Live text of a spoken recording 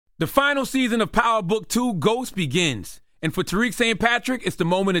The final season of Power Book 2, Ghost, begins. And for Tariq St. Patrick, it's the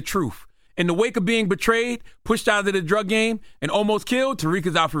moment of truth. In the wake of being betrayed, pushed out of the drug game, and almost killed, Tariq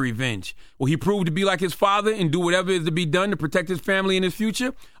is out for revenge. Will he prove to be like his father and do whatever is to be done to protect his family and his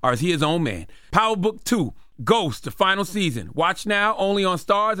future? Or is he his own man? Power Book 2, Ghost, the final season. Watch now only on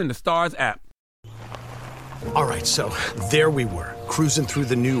Starz and the Starz app. All right, so there we were, cruising through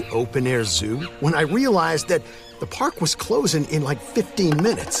the new open-air zoo, when I realized that the park was closing in like 15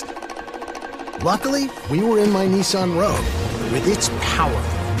 minutes. Luckily, we were in my Nissan Rogue. With its powerful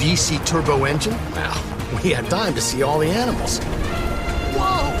VC turbo engine, well, we had time to see all the animals.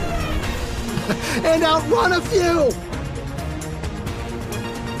 Whoa! And outrun a few!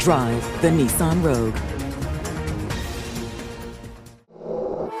 Drive the Nissan Rogue.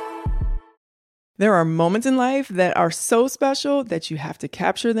 There are moments in life that are so special that you have to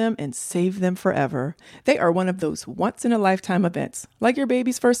capture them and save them forever. They are one of those once-in-a-lifetime events, like your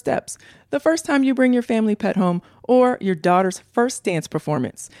baby's first steps, the first time you bring your family pet home, or your daughter's first dance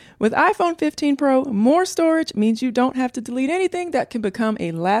performance. With iPhone 15 Pro, more storage means you don't have to delete anything that can become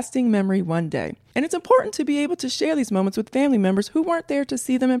a lasting memory one day. And it's important to be able to share these moments with family members who weren't there to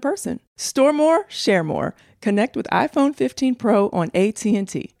see them in person. Store more, share more. Connect with iPhone 15 Pro on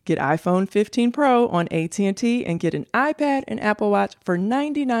AT&T. Get iPhone 15 Pro on AT&T and get an iPad and Apple Watch for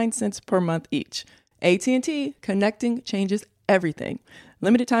 99 cents per month each. AT&T, connecting changes everything.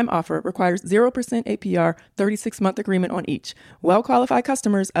 Limited time offer requires 0% APR, 36-month agreement on each. Well-qualified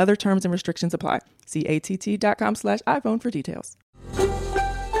customers, other terms and restrictions apply. See att.com/iPhone for details.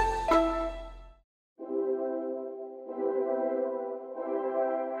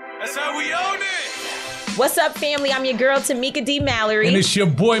 That's how we own it. What's up, family? I'm your girl, Tamika D. Mallory. And it's your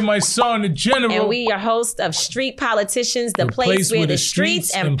boy, my son, the General. And we are hosts of Street Politicians, the place where the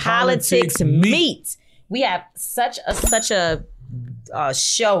streets and politics meet. We have such a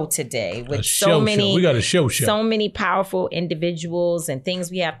show today with We got a show. So many powerful individuals and things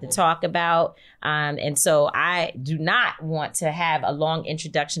we have to talk about. And so I do not want to have a long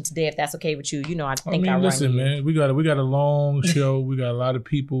introduction today, if that's okay with you. You know, I think listen, man, we got a long show. We got a lot of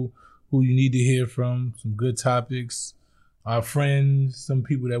people who you need to hear from, some good topics, our friends, some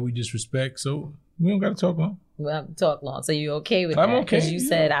people that we just respect. So we don't got to talk long. We don't have to talk long. So you okay with that? I'm okay. Because you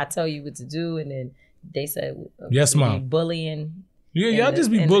said, I tell you what to do, and then they said, yes, Mom. Bullying. Yeah, y'all just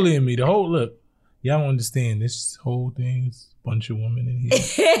be bullying me. The whole, look, y'all don't understand. This whole thing is a bunch of women in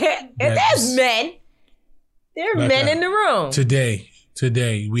here. And there's men. There are men in the room.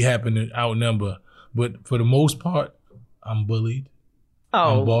 Today, we happen to outnumber. But for the most part, I'm bullied.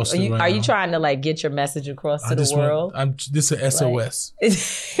 Oh, are you trying to like get your message across to the world? This is a SOS.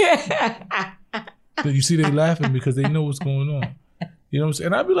 You see, they laughing because they know what's going on. You know what I'm saying?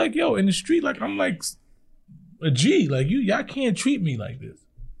 And I'd be like, yo, in the street, like I'm like a G. Like y'all can't treat me like this.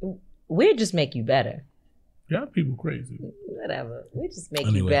 We'll just make you better. Y'all people crazy. Whatever. We just make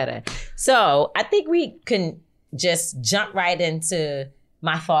you better. So I think we can just jump right into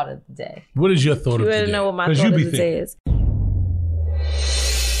my thought of the day. What is your thought of the day? You want to know what my thought of the day is?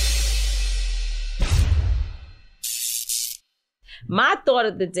 My thought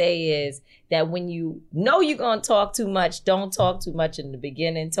of the day is that when you know you're going to talk too much, don't talk too much in the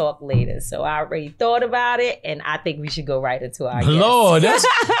beginning, talk later. So I already thought about it, and I think we should go right into our guest. Lord,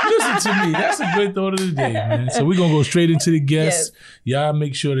 listen to me. That's a good thought of the day, man. So we're going to go straight into the guest. Yes. Y'all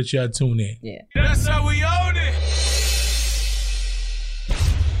make sure that y'all tune in. Yeah. That's how we own it.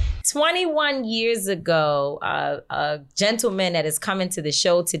 21 years ago, a gentleman that is coming to the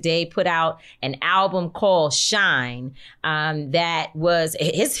show today put out an album called Shine that was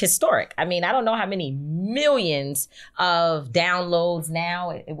historic. I mean, I don't know how many millions of downloads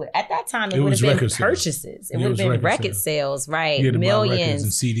now. At that time, it would have been purchases. It would have been record sales, right? Millions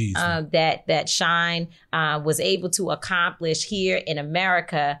and CDs. That Shine was able to accomplish here in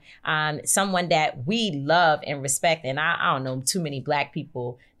America. Someone that we love and respect. And I don't know too many Black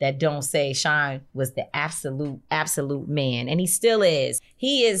people that don't say Shine was the absolute man. And he still is.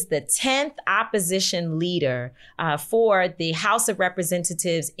 He is the 10th opposition leader for the House of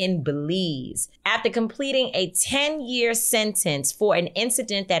Representatives in Belize. After completing a 10-year sentence for an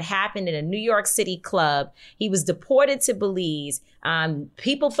incident that happened in a New York City club, he was deported to Belize.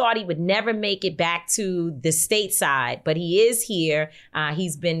 People thought he would never make it back to the stateside, but he is here.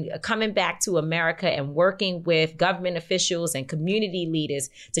 He's been coming back to America and working with government officials and community leaders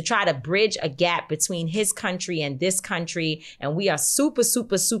to try to bridge a gap between his country and this country. And we are super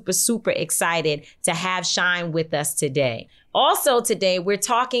super excited to have Shine with us today. Also today, we're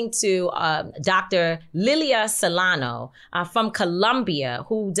talking to Dr. Lilia Solano from Colombia,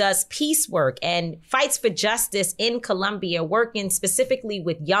 who does peace work and fights for justice in Colombia, working specifically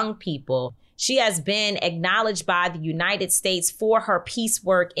with young people. She has been acknowledged by the United States for her peace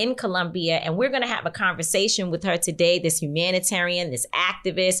work in Colombia. And we're going to have a conversation with her today, this humanitarian, this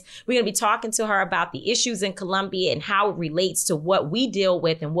activist. We're going to be talking to her about the issues in Colombia and how it relates to what we deal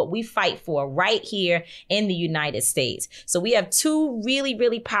with and what we fight for right here in the United States. So we have two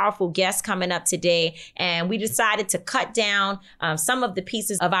really powerful guests coming up today. And we decided to cut down some of the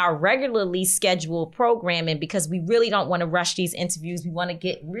pieces of our regularly scheduled programming because we really don't want to rush these interviews. We want to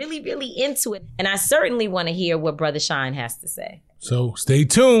get really into it. And I certainly want to hear what Brother Shine has to say. So stay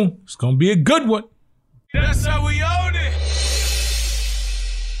tuned. It's going to be a good one. That's how we own it.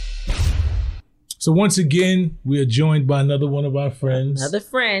 So once again, we are joined by another one of our friends. Another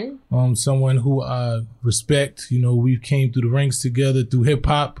friend. Someone who I respect. You know, we came through the ranks together through hip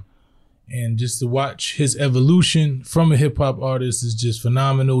hop. And just to watch his evolution from a hip hop artist is just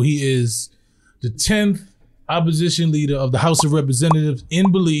phenomenal. He is the 10th opposition leader of the House of Representatives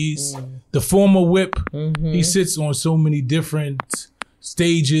in Belize, the former whip. He sits on so many different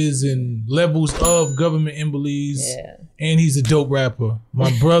stages and levels of government in Belize. And he's a dope rapper.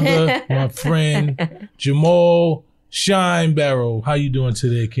 My brother, my friend, Jamal Shine Barrow. How you doing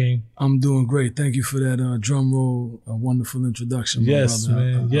today, King? I'm doing great. Thank you for that drum roll. A wonderful introduction, my brother.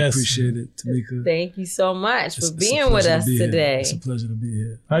 Man. I appreciate it, Tamika. Thank you so much for being with us today. It's a pleasure to be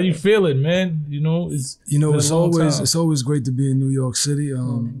here. How you feeling, man? You know, it's always great to be in New York City.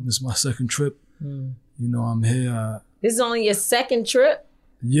 This is my second trip. You know, I'm here. This is only your second trip?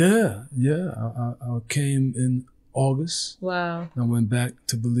 Yeah. I came in August. Wow. I went back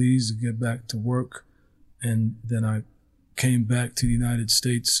to Belize to get back to work. And then I came back to the United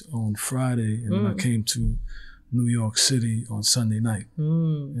States on Friday, and then I came to New York City on Sunday night.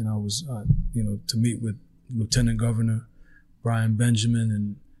 And I was, to meet with Lieutenant Governor Brian Benjamin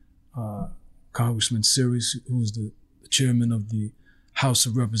and Congressman Series, who's the chairman of the House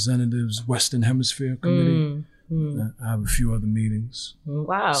of Representatives Western Hemisphere Committee. I have a few other meetings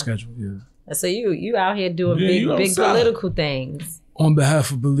scheduled. Yeah. So you out here doing big political things. On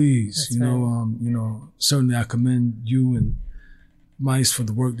behalf of Belize, certainly I commend you and Mice for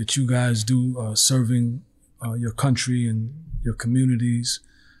the work that you guys do, serving your country and your communities.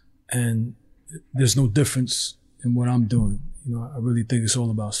 And there's no difference in what I'm doing. You know, I really think it's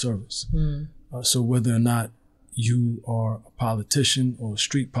all about service. So whether or not you are a politician or a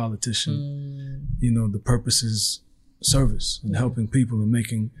street politician, the purpose is service and helping people and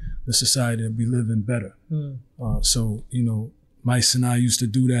making the society that we live in better. Mice and I used to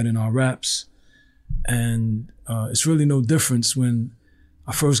do that in our raps. And it's really no difference. When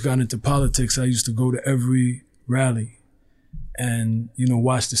I first got into politics, I used to go to every rally and,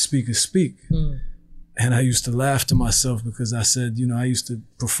 watch the speakers speak. And I used to laugh to myself because I said, I used to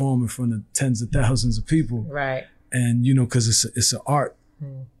perform in front of tens of thousands of people. Right. And, because it's an art,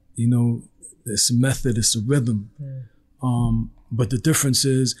 it's a method, it's a rhythm. But the difference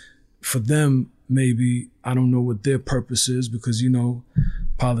is for them, maybe I don't know what their purpose is because,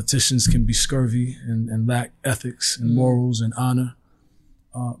 politicians can be scurvy and lack ethics and morals and honor.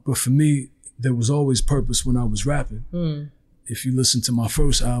 But for me, there was always purpose when I was rapping. If you listen to my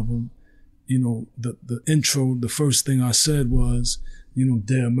first album, the intro, the first thing I said was,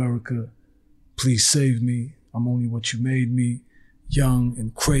 Dear America, please save me. I'm only what you made me, young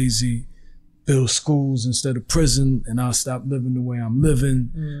and crazy. Build schools instead of prison, and I'll stop living the way I'm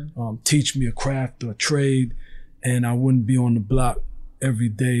living. Teach me a craft or a trade, and I wouldn't be on the block every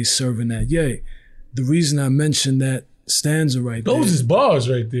day serving that. Yay. The reason I mentioned that stanza right there. Those is bars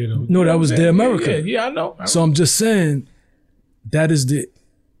right there, though. No, that was Dear America. Yeah, I know. So I'm just saying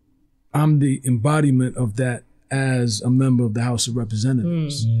I'm the embodiment of that as a member of the House of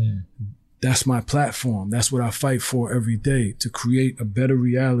Representatives. That's my platform. That's what I fight for every day, to create a better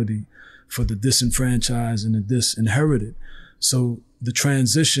reality for the disenfranchised and the disinherited. So the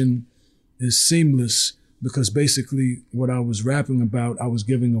transition is seamless because basically what I was rapping about, I was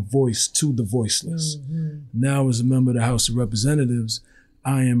giving a voice to the voiceless. Now as a member of the House of Representatives,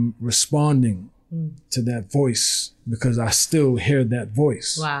 I am responding to that voice because I still hear that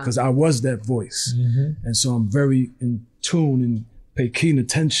voice because I was that voice. And so I'm very in tune and pay keen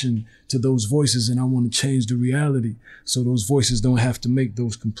attention to those voices, and I want to change the reality so those voices don't have to make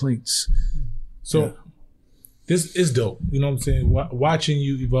those complaints. So this is dope. You know what I'm saying? Watching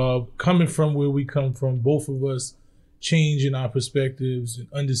you evolve, coming from where we come from, both of us changing our perspectives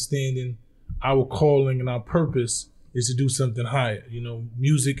and understanding our calling and our purpose is to do something higher. You know,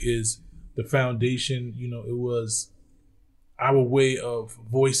 music is the foundation. You know, it was our way of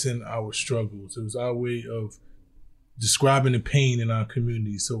voicing our struggles. It was our way of describing the pain in our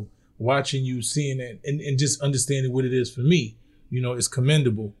community. So watching you, seeing that, and just understanding what it is for me, you know, is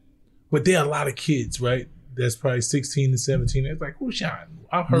commendable. But there are a lot of kids, right? That's probably 16 to 17. It's like, who's Sean?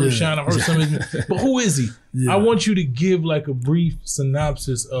 I've heard Sean, I've heard some of his, but who is he? I want you to give like a brief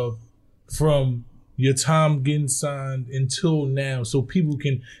synopsis of from your time getting signed until now, so people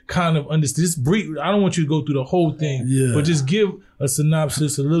can kind of understand. Just brief. I don't want you to go through the whole thing, but just give a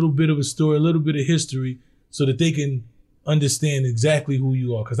synopsis, a little bit of a story, a little bit of history, so that they can understand exactly who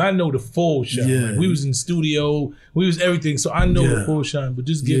you are. Because I know the full Sean. Like, we was in the studio, we was everything, so I know the full Sean. But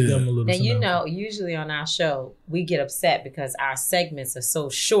just give them a little. And you know, usually on our show, we get upset because our segments are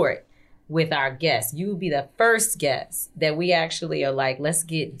so short with our guests. You would be the first guest that we actually are like, let's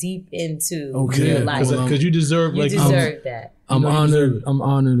get deep into your life. Because you deserve, you deserve that. I'm honored. I'm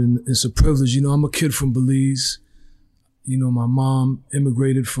honored, and it's a privilege. You know, I'm a kid from Belize. You know, my mom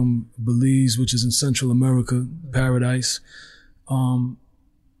immigrated from Belize, which is in Central America, paradise,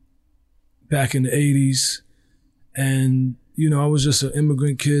 back in the 80s. And, you know, I was just an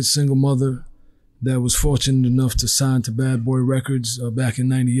immigrant kid, single mother that was fortunate enough to sign to Bad Boy Records back in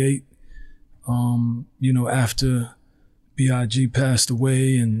 98. You know, after B.I.G. passed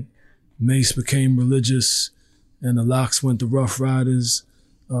away and Mace became religious and the Lox went to Rough Riders,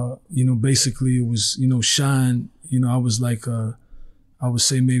 you know, basically it was, you know, Shine. You know, I was like, I would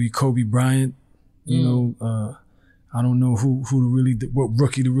say maybe Kobe Bryant. You know, I don't know who to really, what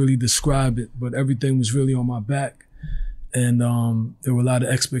rookie to really describe it, but everything was really on my back. And there were a lot of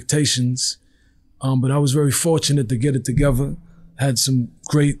expectations. But I was very fortunate to get it together. Had some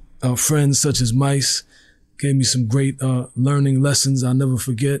great friends such as Mice, gave me some great learning lessons I'll never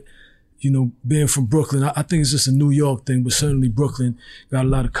forget. You know, being from Brooklyn, I think it's just a New York thing, but certainly Brooklyn got a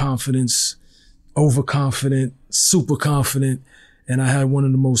lot of confidence, overconfident, super confident. And I had one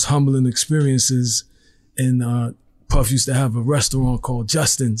of the most humbling experiences. And Puff used to have a restaurant called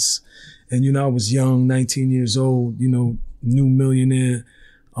Justin's. And, you know, I was young, 19 years old, you know, new millionaire,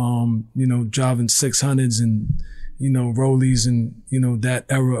 you know, driving 600s and, you know, Rollies and, you know, that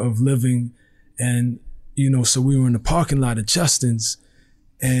era of living. And, you know, so we were in the parking lot of Justin's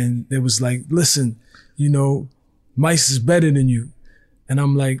and it was like, listen, you know, Mice is better than you. And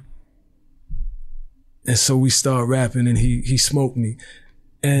I'm like, and so we start rapping and he smoked me.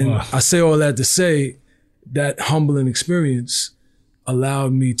 And I say all that to say that humbling experience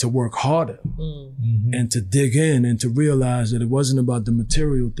allowed me to work harder and to dig in and to realize that it wasn't about the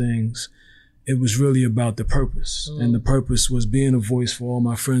material things. It was really about the purpose. And the purpose was being a voice for all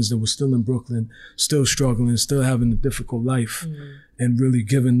my friends that were still in Brooklyn, still struggling, still having a difficult life, and really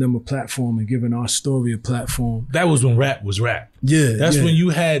giving them a platform and giving our story a platform. That was when rap was rap. Yeah. That's when you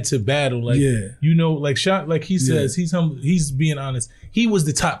had to battle. Like, you know, like Sean, like he says, he's being honest. He was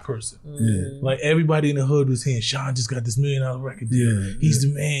the top person. Like everybody in the hood was saying, Sean just got this $1 million record deal. He's the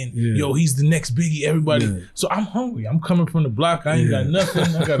man. Yo, he's the next Biggie. Everybody. So I'm hungry. I'm coming from the block. I ain't got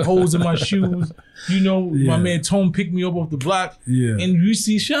nothing. I got holes in my shoes. You know, my man Tone picked me up off the block. And you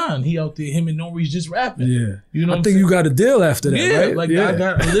see Sean, he out there, him and Nori's just rapping. You know, I think you got a deal after that, right? Like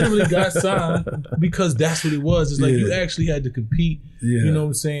I literally got signed because that's what it was. It's like you actually had to compete. You know what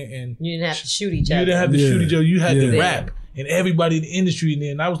I'm saying? And you didn't have to shoot each other. You didn't have to shoot each other. You had to rap. And everybody in the industry, and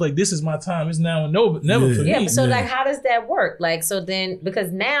then I was like, this is my time. It's now and never for me. So like, how does that work? Like, so then,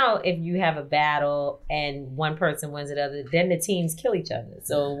 because now if you have a battle and one person wins the other, then the teams kill each other.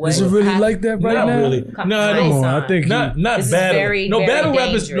 So what is it really like that right now? Not really. No, I think not battle. Very, no, very battle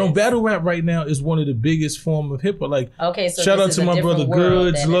dangerous. rap is battle rap right now is one of the biggest form of hip hop. Like, so shout out to my brother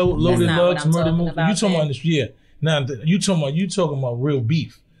Goods, Loaded Lugs, Murder Movie. You talking about this? Yeah. Now you talking about real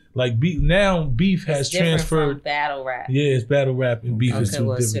beef. Like beef has transferred. From battle rap. Yeah, it's battle rap and beef is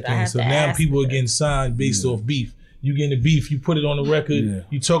two different things. So now people are getting signed based off beef. You get in the beef, you put it on the record,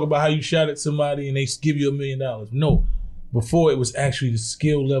 you talk about how you shot at somebody and they give you $1 million. No. Before it was actually the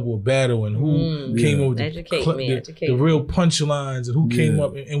skill level of battle and who came up with the real punchlines and who came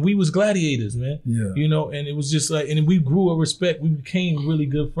up and we was gladiators, man. You know, and it was just like, and we grew a respect. We became really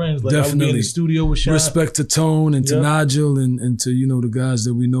good friends. Like I would be in the studio with Sean. Respect to Tone and to Nigel and to, you know, the guys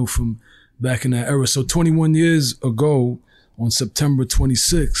that we know from back in that era. So 21 years ago on September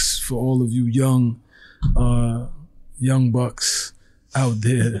 26th, for all of you young bucks out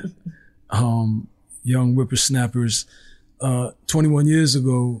there, young whippersnappers, 21 years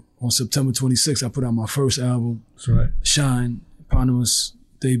ago, on September 26th, I put out my first album. That's right. Shine, eponymous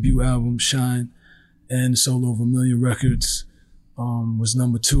debut album, Shine, and sold over 1 million records. Was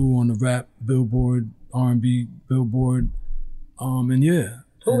number 2 on the rap Billboard R&B Billboard. And yeah.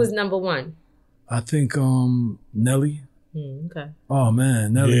 Who was number one? I think Nelly. Okay. Oh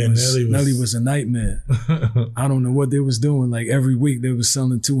man, Nelly was a nightmare. I don't know what they was doing. Like every week they was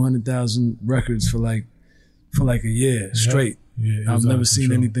selling 200,000 records for like a year straight. Yeah, I've never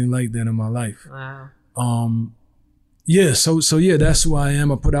seen anything like that in my life. Wow. Yeah, so yeah, that's who I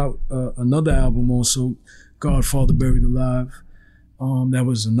am. I put out another album also, Godfather Buried Alive. That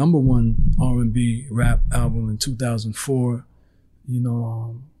was a number one R&B rap album in 2004. You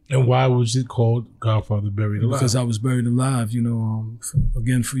know. And why was it called Godfather Buried Alive? Because I was buried alive. You know,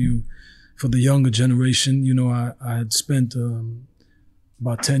 again for the younger generation. You know, I had spent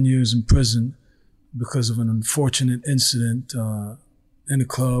about 10 years in prison because of an unfortunate incident in a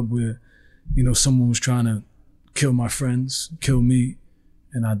club where, you know, someone was trying to kill my friends, kill me,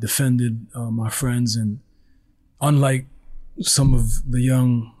 and I defended my friends. And unlike some of the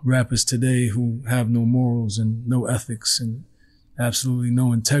young rappers today who have no morals and no ethics and absolutely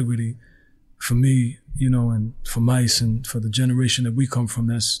no integrity, for me, you know, and for Mice and for the generation that we come from,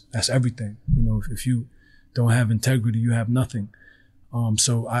 that's everything. You know, if you don't have integrity, you have nothing.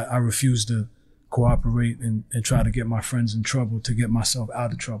 So I refuse to cooperate and try to get my friends in trouble to get myself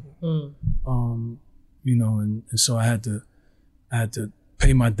out of trouble. You know, and so I had to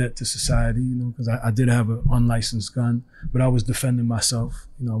pay my debt to society, you know, because I did have an unlicensed gun, but I was defending myself.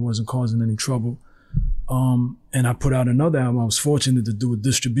 You know, I wasn't causing any trouble. And I put out another album. I was fortunate to do a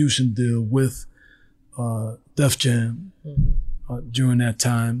distribution deal with Def Jam during that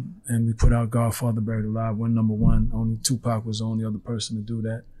time, and we put out Godfather Buried Alive, went number one. Only Tupac was the only other person to do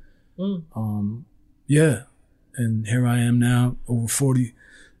that. Yeah, and here I am now, over 40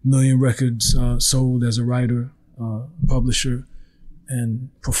 million records sold as a writer, publisher, and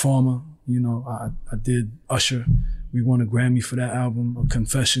performer. You know, I did Usher. We won a Grammy for that album,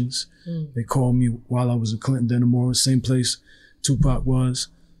 Confessions. They called me while I was at Clinton Denimora, same place Tupac was.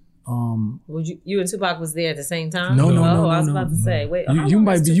 Would you and Tupac was there at the same time? No. I was about to say, wait, you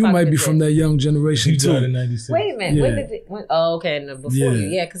might be from that young generation too. In 96. Wait a minute, Yeah. when did it? Okay, no, before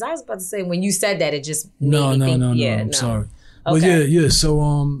you, because I was about to say when you said that, it just made me think, No. I'm sorry. But yeah. So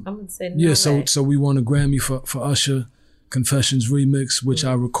I'm gonna say so we won a Grammy for Usher, Confessions remix, which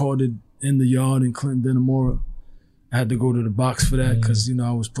I recorded in the yard in Clinton Denimora. I had to go to the box for that because, you know,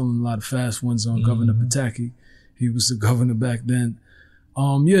 I was pulling a lot of fast ones on Governor Pataki. He was the governor back then.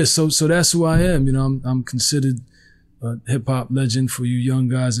 So that's who I am. You know, I'm considered a hip hop legend for you young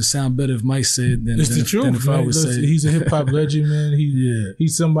guys. It sound better if Mike said than if I would say it. He's a hip hop legend, man.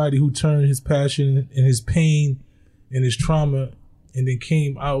 He's somebody who turned his passion and his pain and his trauma and then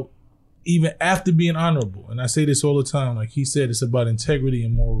came out even after being honorable. And I say this all the time. Like he said, it's about integrity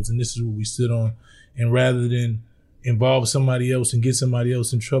and morals, and this is what we stood on. And rather than involve somebody else and get somebody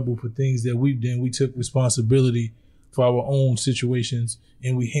else in trouble for things that we've done, we took responsibility for our own situations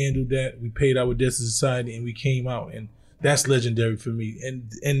and we handled that. We paid our debts to society and we came out, and that's legendary for me.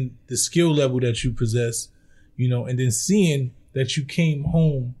 And the skill level that you possess, you know, and then seeing that you came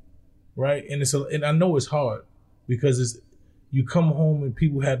home, right? And I know it's hard because you come home and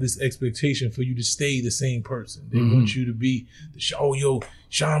people have this expectation for you to stay the same person. They want you to be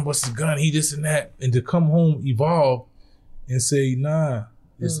Sean busts his gun, he this and that. And to come home, evolve and say, nah,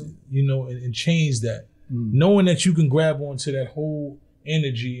 you know, and change that. Knowing that you can grab onto that whole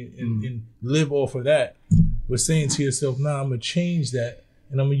energy and live off of that. But saying to yourself, nah, I'm going to change that.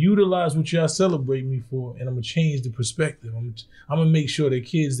 And I'm going to utilize what y'all celebrate me for. And I'm going to change the perspective. I'm going to make sure that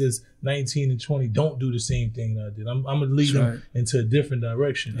kids that's 19 and 20 don't do the same thing that I did. I'm going to lead them into a different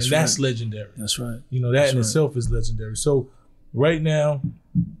direction. That's legendary. That's right. You know, that in itself is legendary. So right now,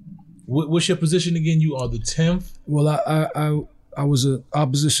 what's your position again? You are the 10th? Well, I was an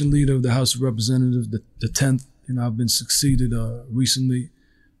opposition leader of the House of Representatives, the 10th. You know, I've been succeeded recently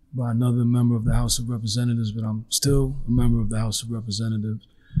by another member of the House of Representatives, but I'm still a member of the House of Representatives.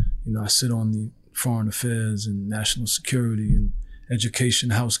 You know, I sit on the Foreign Affairs and National Security and Education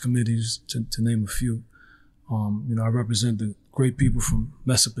House committees, to name a few. You know, I represent the great people from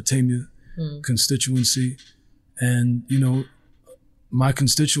Mesopotamia constituency. And, you know, my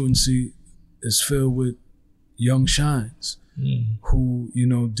constituency is filled with young shines who, you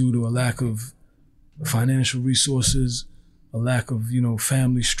know, due to a lack of financial resources, a lack of, you know,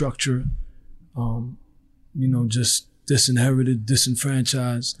 family structure, you know, just disinherited,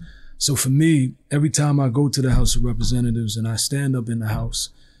 disenfranchised. So for me, every time I go to the House of Representatives and I stand up in the House,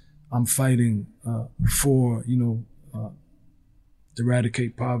 I'm fighting for, you know, to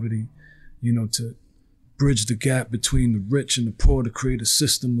eradicate poverty, you know, to bridge the gap between the rich and the poor, to create a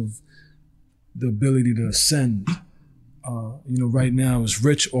system of the ability to ascend right now is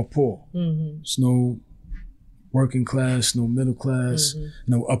rich or poor. There's no working class, no middle class,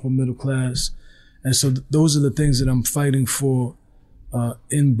 no upper middle class. And so those are the things that I'm fighting for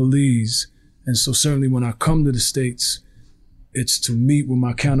in Belize. And so certainly when I come to the States, it's to meet with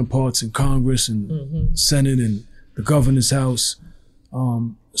my counterparts in Congress and Senate and the governor's house,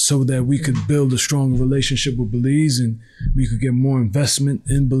 so that we could build a stronger relationship with Belize and we could get more investment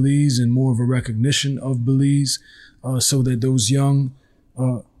in Belize and more of a recognition of Belize, so that those young,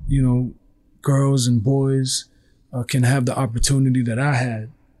 girls and boys can have the opportunity that I had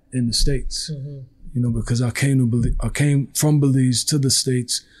in the States. Because I came from Belize to the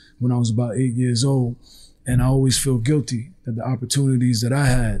States when I was about 8 years old, and I always feel guilty that the opportunities that I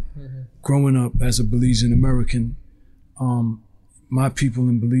had growing up as a Belizean American, my people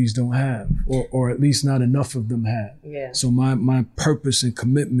in Belize don't have, or at least not enough of them have. Yeah. So my purpose and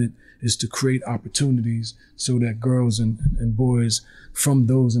commitment is to create opportunities so that girls and boys from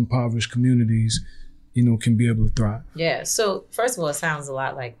those impoverished communities, can be able to thrive. Yeah. So first of all, it sounds a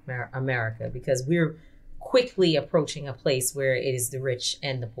lot like America, because we're quickly approaching a place where it is the rich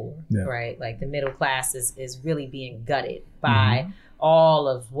and the poor, right? Like the middle class is really being gutted by all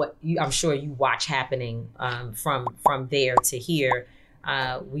of what I'm sure you watch happening from there to here.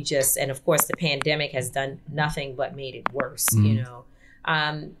 And of course the pandemic has done nothing but made it worse,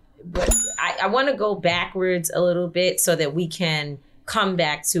 but I want to go backwards a little bit so that we can come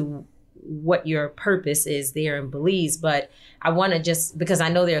back to what your purpose is there in Belize. But I want to because I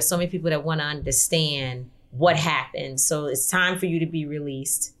know there are so many people that want to understand what happened. So it's time for you to be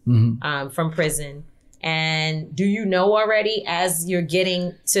released from prison. And do you know already, as you're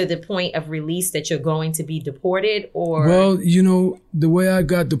getting to the point of release, that you're going to be deported? Or well, the way I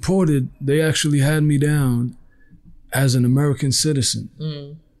got deported, they actually had me down as an American citizen.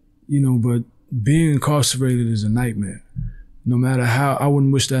 But being incarcerated is a nightmare. No matter how, I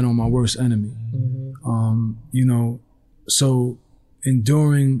wouldn't wish that on my worst enemy. So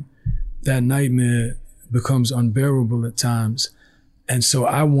enduring that nightmare becomes unbearable at times. And so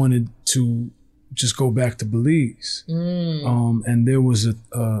I wanted to just go back to Belize. And there was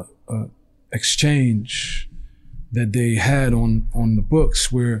a exchange that they had on the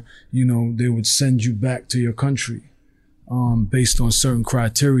books where, they would send you back to your country based on certain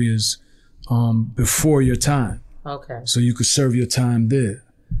criterias before your time. Okay. So you could serve your time there.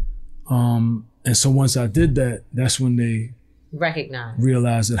 And so once I did that, that's when they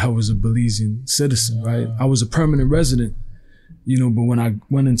realized that I was a Belizean citizen, right? I was a permanent resident, but when I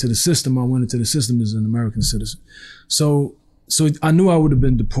went into the system, as an American citizen. So I knew I would have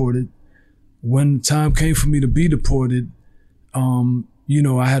been deported. When the time came for me to be deported,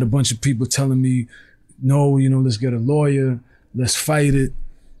 I had a bunch of people telling me, no, let's get a lawyer, let's fight it.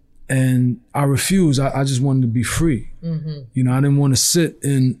 And I refused. I just wanted to be free. I didn't want to sit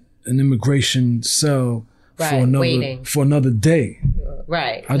in an immigration cell for another day.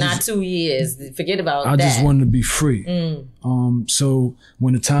 Right. Not 2 years. Forget about that. I just wanted to be free. So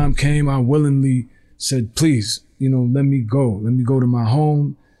when the time came, I willingly said, please, let me go. Let me go to my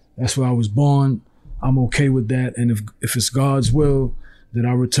home. That's where I was born. I'm okay with that. And if it's God's will that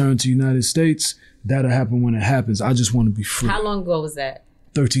I return to the United States, that'll happen when it happens. I just want to be free. How long ago was that?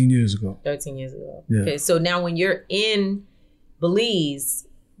 13 years ago. 13 years ago. Yeah. Okay, so now when you're in Belize,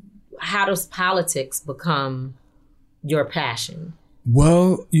 how does politics become your passion?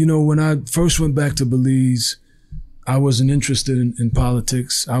 Well, when I first went back to Belize, I wasn't interested in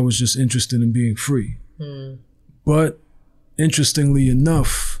politics. I was just interested in being free. But interestingly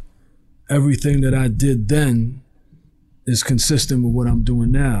enough, everything that I did then is consistent with what I'm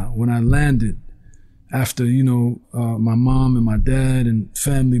doing now. When I landed, after, my mom and my dad and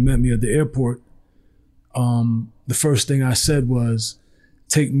family met me at the airport, the first thing I said was,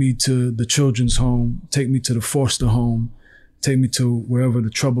 take me to the children's home, take me to the foster home, take me to wherever the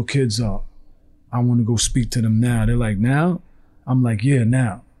troubled kids are. I want to go speak to them now. They're like, now? I'm like, yeah,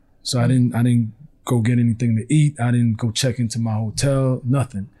 now. So I didn't go get anything to eat. I didn't go check into my hotel,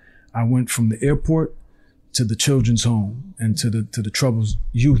 nothing. I went from the airport to the children's home and to the troubled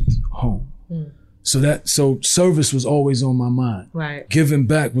youth home. So service was always on my mind. Right. Giving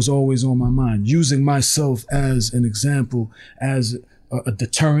back was always on my mind. Using myself as an example, as a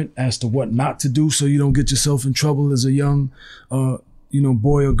deterrent as to what not to do so you don't get yourself in trouble as a young,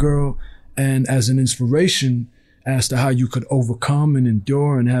 boy or girl, and as an inspiration as to how you could overcome and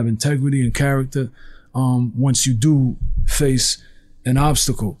endure and have integrity and character once you do face an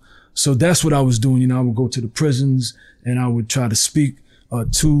obstacle. So that's what I was doing. I would go to the prisons and I would try to speak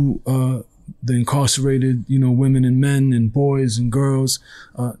to the incarcerated, women and men and boys and girls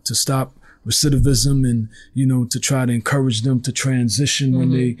to stop recidivism and, you know, to try to encourage them to transition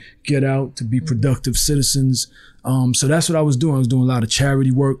when they get out to be productive citizens. So that's what I was doing. I was doing a lot of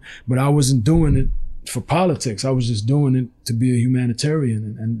charity work, but I wasn't doing it for politics. I was just doing it to be a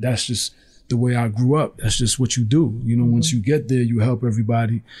humanitarian. And that's just the way I grew up. That's just what you do. You know, once you get there, you help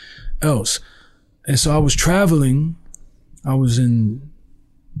everybody else. And so I was traveling. I was in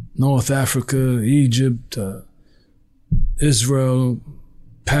North Africa, Egypt, Israel,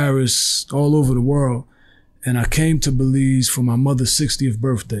 Paris, all over the world. And I came to Belize for my mother's 60th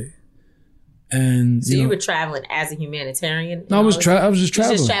birthday. And so you were traveling as a humanitarian? No, I was just traveling. You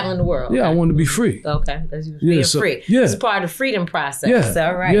were just traveling the world. Yeah, I wanted to be free. Okay, that's being free. Yeah, it's part of the freedom process. Yeah,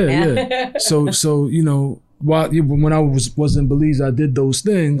 all right. Yeah. So you know, when I was in Belize, I did those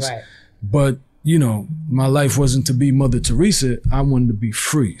things. Right. But you know, my life wasn't to be Mother Teresa. I wanted to be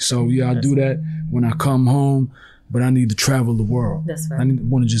free. So I do that when I come home. But I need to travel the world. That's right. I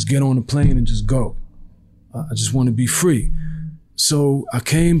want to just get on a plane and just go. I just want to be free. So I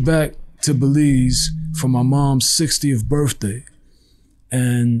came back to Belize for my mom's 60th birthday.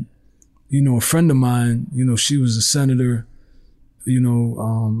 And, you know, a friend of mine, you know, she was a senator, you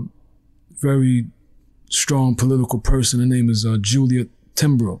know, very strong political person. Her name is Julia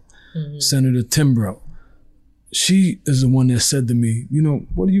Timbrow, Senator Timbrow. She is the one that said to me, you know,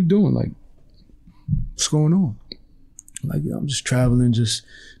 what are you doing? Like, what's going on? Like, I'm just traveling, just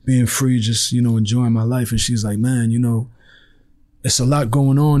being free, just, you know, enjoying my life. And she's like, man, you know, it's a lot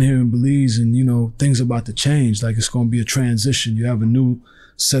going on here in Belize and, you know, things about to change. Like, it's going to be a transition. You have a new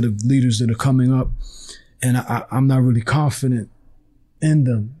set of leaders that are coming up. And I'm not really confident in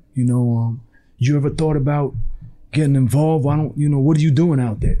them. You know, you ever thought about getting involved? What are you doing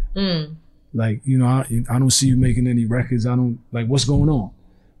out there? Like, you know, I don't see you making any records. What's going on?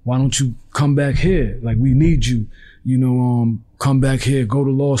 Why don't you come back here? Like, we need you. You know, come back here, go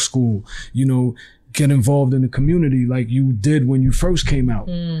to law school, you know, get involved in the community like you did when you first came out.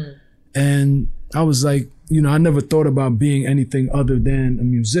 And I was like, you know, I never thought about being anything other than a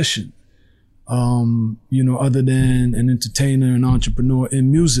musician, you know, other than an entertainer, an entrepreneur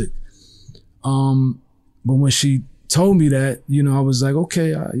in music. But when she told me that, you know, I was like,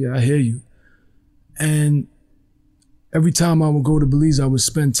 okay, I hear you. And every time I would go to Belize, I would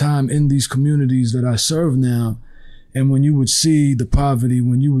spend time in these communities that I serve now. And when you would see the poverty,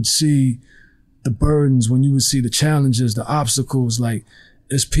 when you would see the burdens, when you would see the challenges, the obstacles, like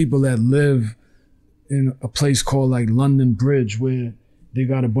there's people that live in a place called like London Bridge where they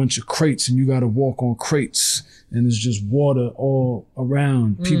got a bunch of crates and you got to walk on crates and there's just water all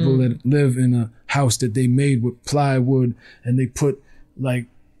around. People that live in a house that they made with plywood and they put like,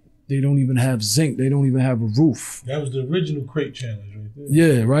 they don't even have zinc. They don't even have a roof. That was the original crate challenge right there.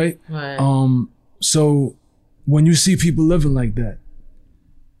 Yeah, right? So when you see people living like that,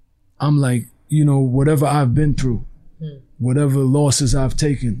 I'm like, you know, whatever I've been through, whatever losses I've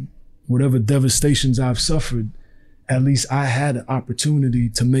taken, whatever devastations I've suffered, at least I had an opportunity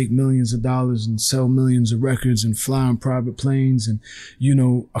to make millions of dollars and sell millions of records and fly on private planes and, you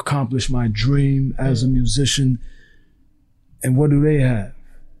know, accomplish my dream as a musician. And what do they have?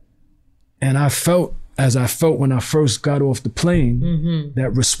 And I felt, as I felt when I first got off the plane, that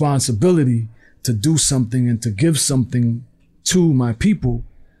responsibility to do something and to give something to my people.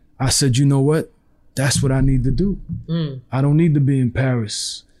 I said, you know what? That's what I need to do. I don't need to be in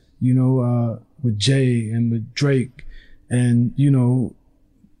Paris, you know, with Jay and with Drake and, you know,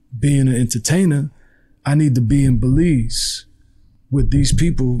 being an entertainer. I need to be in Belize with these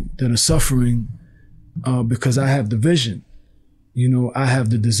people that are suffering because I have the vision. You know, I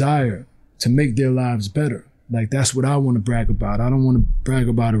have the desire to make their lives better. Like, that's what I want to brag about. I don't want to brag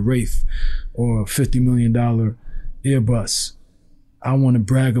about a Wraith or a $50 million Airbus. I want to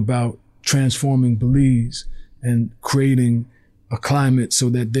brag about transforming Belize and creating a climate so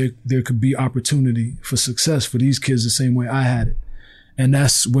that there could be opportunity for success for these kids the same way I had it. And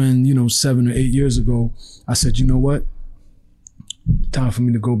that's when, you know, 7 or 8 years ago, I said, you know what? Time for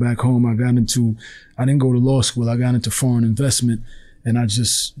me to go back home. I didn't go to law school. I got into foreign investment and I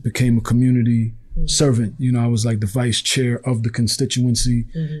just became a community servant. You know, I was like the vice chair of the constituency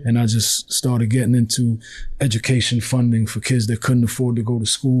and I just started getting into education funding for kids that couldn't afford to go to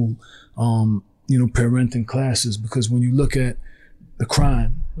school, you know, parenting classes. Because when you look at the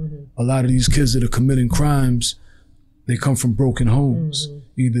crime, a lot of these kids that are committing crimes, they come from broken homes.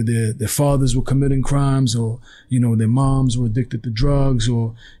 Either their fathers were committing crimes or, you know, their moms were addicted to drugs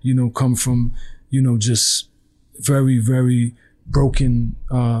or, you know, come from, you know, just very, very broken,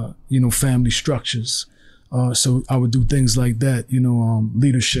 you know, family structures. So I would do things like that, you know,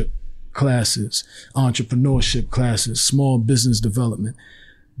 leadership classes, entrepreneurship classes, small business development,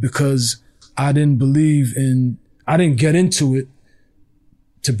 because I didn't get into it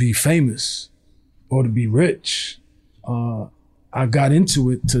to be famous or to be rich. I got into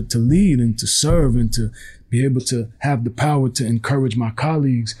it to lead and to serve and to be able to have the power to encourage my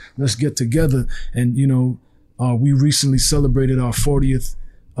colleagues. Let's get together. And, we recently celebrated our 40th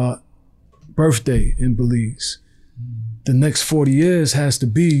birthday in Belize. The next 40 years has to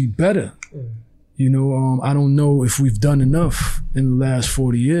be better. I don't know if we've done enough in the last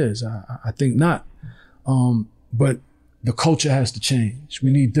 40 years. I think not. But the culture has to change.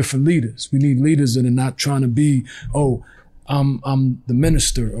 We need different leaders. We need leaders that are not trying to be, I'm the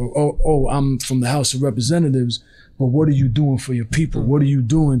minister, or I'm from the House of Representatives, but what are you doing for your people? What are you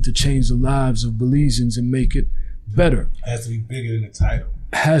doing to change the lives of Belizeans and make it better? It has to be bigger than the title.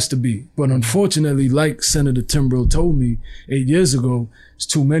 Has to be. But unfortunately, like Senator Timbrell told me 8 years ago, it's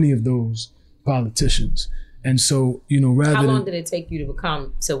too many of those politicians. And so, rather How long than, did it take you to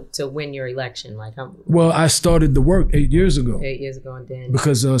become, to win your election? Like, well, I started the work 8 years ago. 8 years ago, and then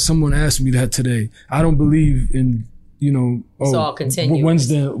Because someone asked me that today. I don't believe in, it's all continuous.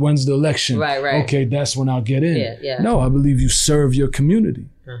 When's the election? Right. Okay, that's when I'll get in. Yeah. No, I believe you serve your community.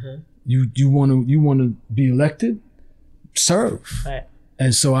 You want to be elected, serve. Right.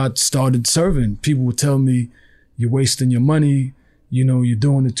 And so I started serving. People would tell me, you're wasting your money. You're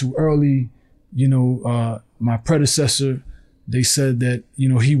doing it too early. My predecessor, they said that,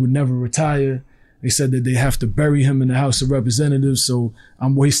 he would never retire. They said that they have to bury him in the House of Representatives. So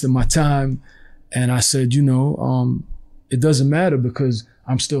I'm wasting my time. And I said, it doesn't matter because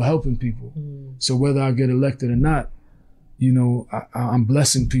I'm still helping people. So whether I get elected or not, I'm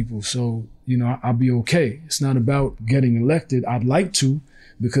blessing people. So, I'll be okay. It's not about getting elected. I'd like to,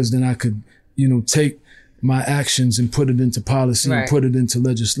 because then I could, take my actions and put it into policy and put it into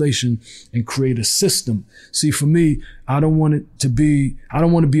legislation and create a system. See, for me, I don't want to be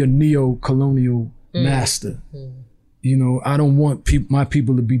a neo-colonial master. I don't want my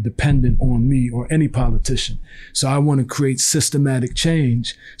people to be dependent on me or any politician. So I want to create systematic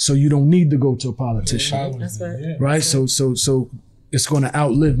change so you don't need to go to a politician. That's right. Right? So it's going to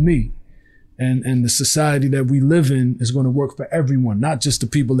outlive me. And the society that we live in is going to work for everyone, not just the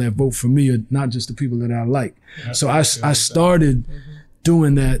people that vote for me or not just the people that I like. So I started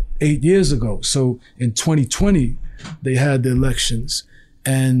doing that 8 years ago. So in 2020, they had the elections,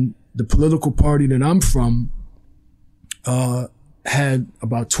 and the political party that I'm from had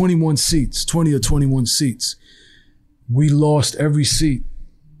about 20 or 21 seats. We lost every seat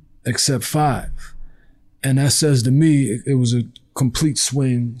except 5. And that says to me, it was a complete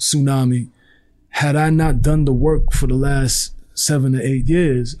swing, tsunami. Had I not done the work for the last 7 to 8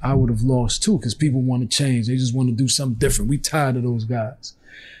 years, I would have lost too, because people want to change. They just want to do something different. We tired of those guys.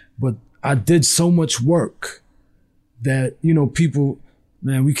 But I did so much work that, people,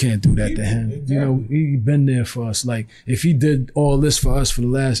 man, we can't do that to him. Exactly. He been there for us. Like, if he did all this for us for the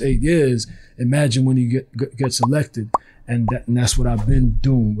last 8 years, imagine when he gets elected. And that's what I've been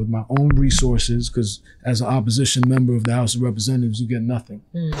doing with my own resources, because as an opposition member of the House of Representatives, you get nothing.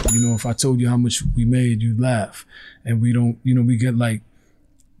 If I told you how much we made, you'd laugh. And we don't, we get like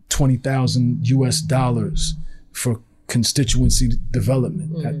 $20,000 US for constituency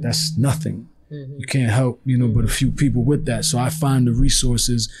development. That's nothing. You can't help, but a few people with that. So I find the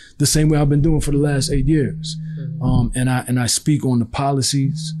resources the same way I've been doing for the last 8 years. And I speak on the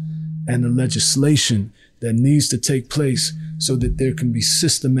policies and the legislation that needs to take place so that there can be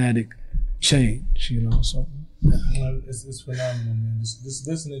systematic change, so. It's phenomenal, man. Just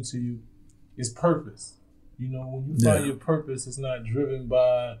listening to you is purpose. When you find your purpose, it's not driven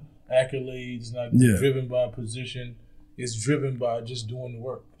by accolades, not driven by position. It's driven by just doing the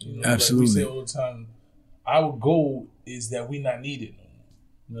work. Absolutely. Like we say all the time, our goal is that we not needed.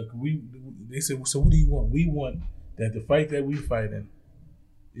 Like they say, so what do you want? We want that the fight that we fight in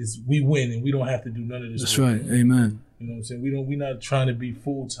is we win and we don't have to do none of this. That's work. right. Amen. You know what I'm saying? We're not trying to be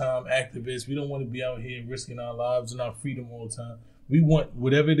full-time activists. We don't want to be out here risking our lives and our freedom all the time. We want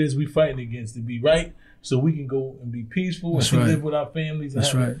whatever it is we fighting against to be right, so we can go and be peaceful and live with our families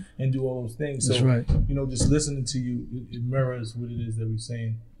and do all those things. So, That's right. Just listening to you, it mirrors what it is that we're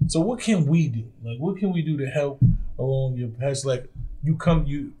saying. So what can we do? Like, what can we do to help along your path? Like, you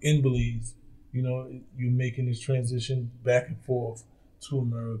in Belize, you're making this transition back and forth to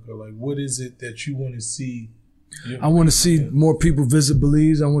America. Like, what is it that you want to see? I want to see more people visit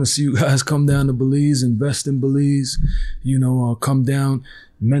Belize. I want to see you guys come down to Belize, invest in Belize, come down,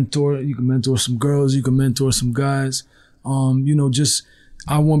 mentor. You can mentor some girls, you can mentor some guys.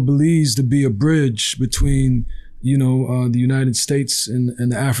 I want Belize to be a bridge between, the United States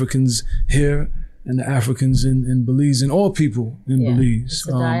and the Africans here and the Africans in Belize and all people in Belize. It's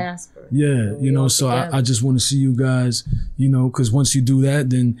a diaspora. Yeah, you know, so I just want to see you guys, you know, because once you do that,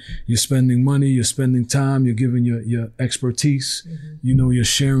 then you're spending money, you're spending time, you're giving your expertise, you know, you're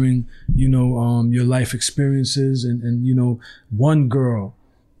sharing, you know, your life experiences, and you know, one girl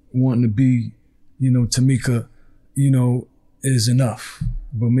wanting to be, you know, Tamika, you know, is enough.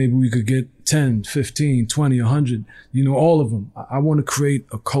 But maybe we could get 10, 15, 20, 100, you know, all of them. I want to create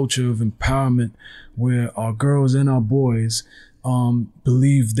a culture of empowerment where our girls and our boys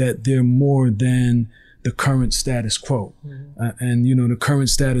believe that they're more than the current status quo. And, you know, the current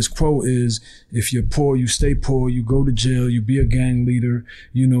status quo is if you're poor, you stay poor, you go to jail, you be a gang leader,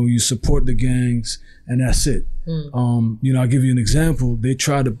 you know, you support the gangs, and that's it. You know, I'll give you an example. They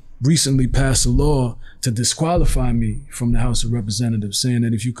tried to recently pass a law to disqualify me from the House of Representatives, saying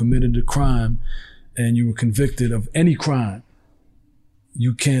that if you committed a crime and you were convicted of any crime,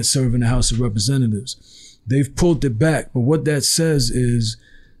 you can't serve in the House of Representatives. They've pulled it back, but what that says is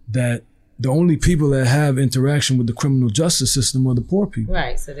that the only people that have interaction with the criminal justice system are the poor people.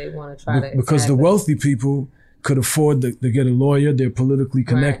 Right, so they want to try to... Because the wealthy people could afford to get a lawyer, they're politically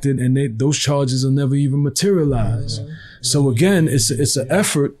connected, and those charges will never even materialize. So again, it's an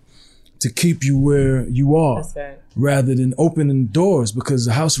effort to keep you where you are, rather than opening doors, because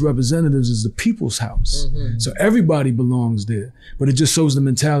the House of Representatives is the people's house. So everybody belongs there, but it just shows the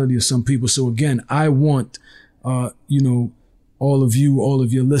mentality of some people. So again, I want, you know, all of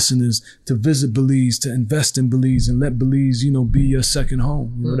your listeners to visit Belize, to invest in Belize, and let Belize, you know, be your second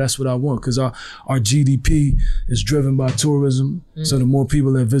home. You know, that's what I want, because our GDP is driven by tourism. So the more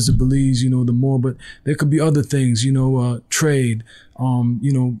people that visit Belize, you know, the more, but there could be other things, you know, trade,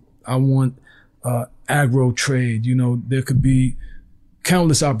 you know, I want agro trade. You know, there could be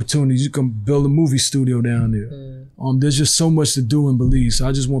countless opportunities. You can build a movie studio down there. There's just so much to do in Belize. So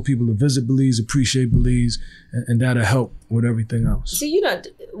I just want people to visit Belize, appreciate Belize, and that'll help with everything else. So, you know,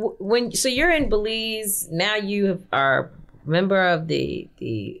 so you're in Belize now. You are a member of the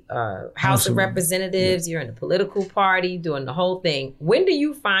House of Representatives. You're in the political party, doing the whole thing. When do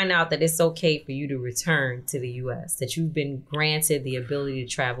you find out that it's okay for you to return to the U.S., that you've been granted the ability to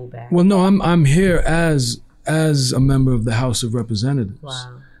travel back? Well, no, I'm here as a member of the House of Representatives.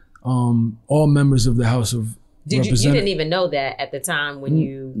 Wow. All members of the House of Representatives. You didn't even know that at the time when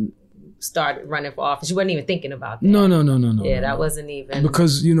you started running for office? You weren't even thinking about that? No. Yeah, that wasn't even...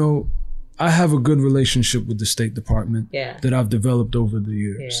 Because, you know, I have a good relationship with the State Department that I've developed over the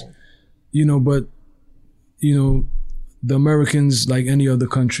years. You know, but, you know, the Americans, like any other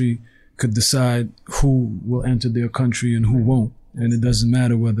country, could decide who will enter their country and who won't. And it doesn't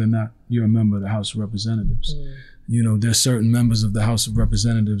matter whether or not you're a member of the House of Representatives. You know, there's certain members of the House of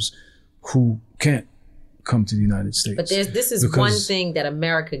Representatives who can't come to the United States. But this is one thing that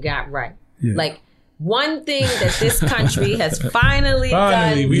America got right. Like, one thing that this country has finally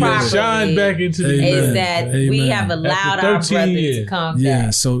done we properly shine back into the is that we have allowed our brothers to come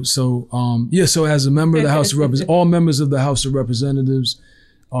back. So as a member of the House of Representatives, all members of the House of Representatives,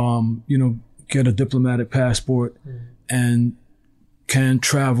 you know, get a diplomatic passport and can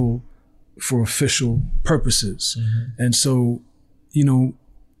travel for official purposes. And so, you know,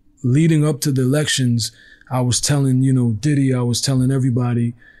 leading up to the elections, I was telling, you know, Diddy, I was telling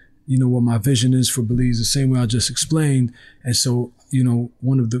everybody, you know, what my vision is for Belize, the same way I just explained. And so, you know,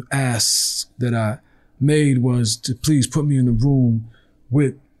 one of the asks that I made was to please put me in the room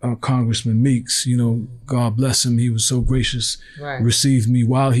with Congressman Meeks. You know, God bless him. He was so gracious, received me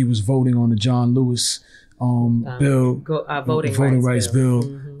while he was voting on the John Lewis bill, voting rights bill.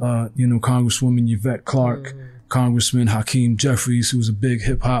 You know, Congresswoman Yvette Clarke, Congressman Hakeem Jeffries, who's a big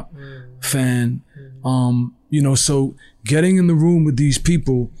hip hop fan. You know, so getting in the room with these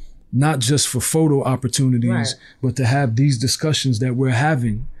people, not just for photo opportunities, but to have these discussions that we're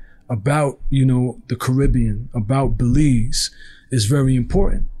having about, you know, the Caribbean, about Belize, is very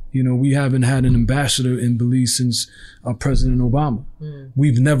important. You know, we haven't had an ambassador in Belize since President Obama.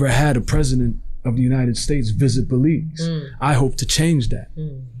 We've never had a president of the United States visit Belize. I hope to change that.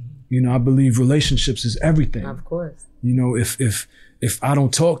 You know, I believe relationships is everything. Of course. You know, if I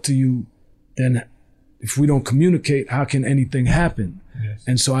don't talk to you, then if we don't communicate, how can anything happen?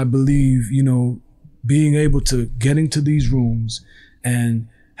 And so I believe, you know, being able to get into these rooms and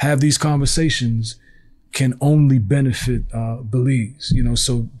have these conversations can only benefit Belize. You know,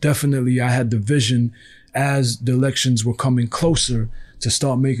 so definitely I had the vision as the elections were coming closer to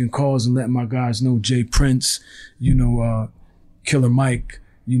start making calls and letting my guys know, Jay Prince, you know, Killer Mike,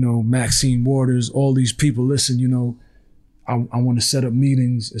 you know, Maxine Waters, all these people, listen, you know, I want to set up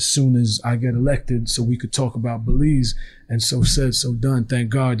meetings as soon as I get elected so we could talk about Belize. And so said, so done. Thank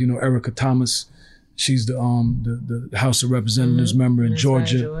God, you know, Erica Thomas, She's the House of Representatives member in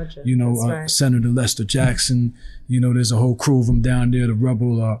Georgia. Right, Georgia. You know, Senator Lester Jackson. You know, there's a whole crew of them down there. The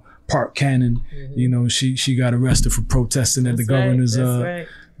rebel Park Cannon. You know, she got arrested for protesting at the governor's the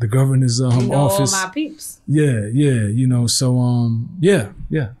governor's office. All my peeps. Yeah. You know, so yeah.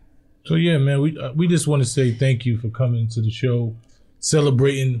 So yeah, man, we just want to say thank you for coming to the show,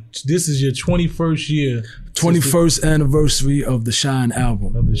 celebrating. This is your 21st year. 21st anniversary of the Shine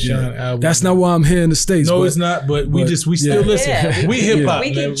album. Of the Shine album. That's not why I'm here in the States. No, it's not. But we still listen. Yeah. We hip hop,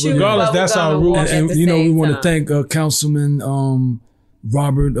 We man. can Regardless, that's our rule. And you know, we want to thank Councilman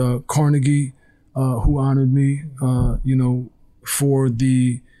Robert Carnegie, who honored me. You know, for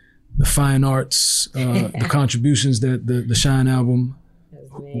the fine arts, the contributions that the Shine album.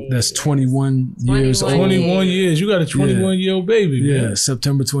 That's 21 years old. 21 years. You got a 21-year-old baby, man. Yeah,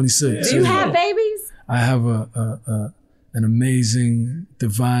 September 26th. Do you have babies? I have an amazing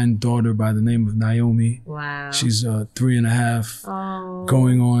divine daughter by the name of Naomi. Wow. She's 3.5,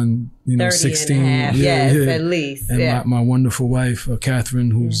 going on 30 16. and a half. Yes, at least. And my wonderful wife,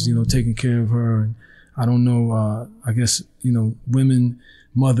 Catherine, who's taking care of her. And I don't know. I guess women.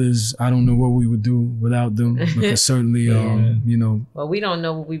 Mothers, I don't know what we would do without them, because certainly, Well, we don't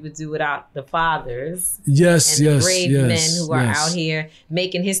know what we would do without the fathers. Yes, and the yes, brave yes, men who are out here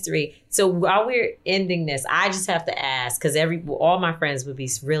making history. So while we're ending this, I just have to ask, because all my friends would be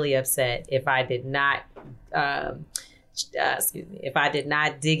really upset if I did not, if I did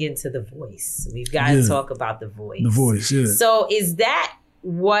not dig into The Voice. We've got to talk about The Voice. The Voice, yeah. So is that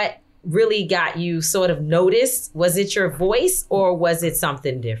what really got you sort of noticed? Was it your voice or was it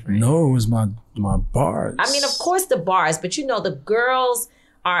something different? No, it was my bars. I mean, of course the bars, but the girls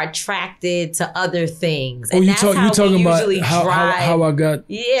are attracted to other things. And you talking about how I got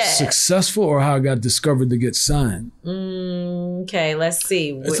Yeah. successful, or how I got discovered to get signed? Okay, let's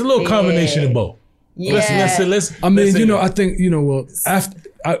see. It's a little combination of both. Yeah. Let's I mean, I think, well, after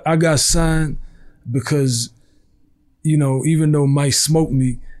I got signed because, even though Mike smoked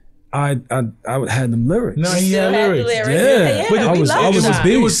me, I had them lyrics. No, he had lyrics. Yeah. But I was a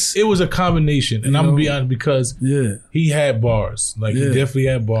beast. It was a combination, and I'm gonna be honest, because he had bars. Like he definitely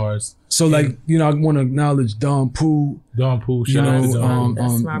had bars. So I want to acknowledge Don Pooh. Shout out to Don.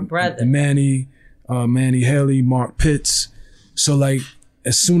 That's my brother. Manny Haley, Mark Pitts. So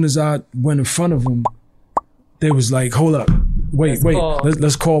as soon as I went in front of them, they was like, hold up, wait,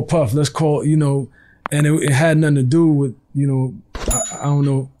 let's call Puff, let's call, and it had nothing to do with, I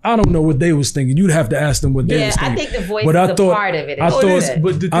don't know what they was thinking. You'd have to ask them what they was thinking. I think the voice is a part of it. I thought it was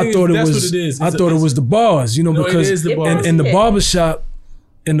the bars, because in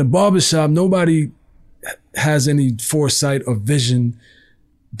the barbershop, nobody has any foresight or vision.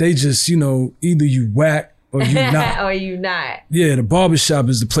 They just, either you whack or you not. Or you not. Yeah, the barbershop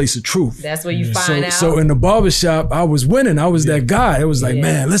is the place of truth. That's where you find out. So in the barbershop, I was winning. I was that guy. It was like,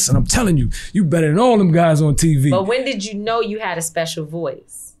 man, listen, I'm telling you, you better than all them guys on TV. But when did you know you had a special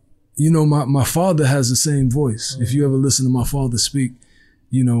voice? My father has the same voice. If you ever listen to my father speak,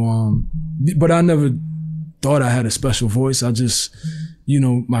 but I never thought I had a special voice. I just,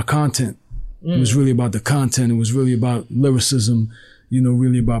 my content. It was really about the content. It was really about lyricism,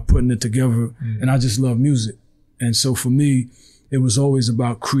 really about putting it together. And I just love music. And so for me, it was always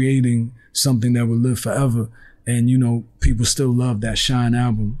about creating something that would live forever. And, people still love that Shine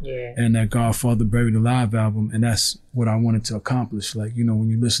album and that Godfather Buried Alive album. And that's what I wanted to accomplish. When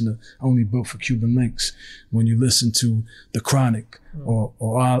you listen to Only Built for Cuban Links, when you listen to The Chronic or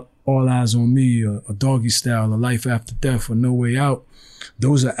All Eyes on Me, or Doggy Style, or Life After Death, or No Way Out,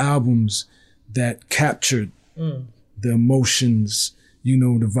 those are albums that captured the emotions,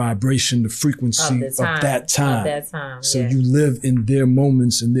 the vibration, the frequency of that time. So you live in their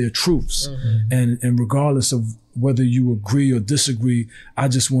moments and their truths. And regardless of whether you agree or disagree, I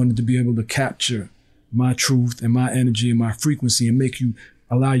just wanted to be able to capture my truth and my energy and my frequency and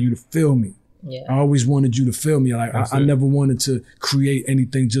allow you to feel me. Yeah. I always wanted you to feel me. I never wanted to create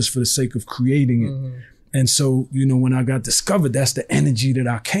anything just for the sake of creating it. And so, when I got discovered, that's the energy that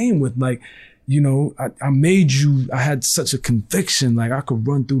I came with. I made you, I had such a conviction, I could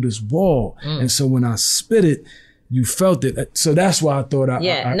run through this wall. And so when I spit it, you felt it. So that's why I thought I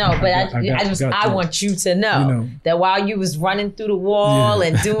want you to know that while you was running through the wall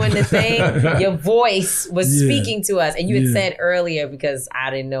and doing the thing, your voice was speaking to us. And you had said earlier, because I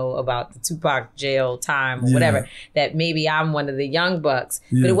didn't know about the Tupac jail time or whatever, that maybe I'm one of the young bucks.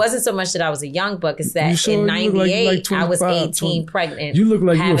 But it wasn't so much that I was a young buck, it's that in 98, I was 18 pregnant. You look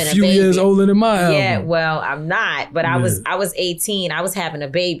like you're a few years older than my album. Yeah, well, I'm not, but I was 18. I was having a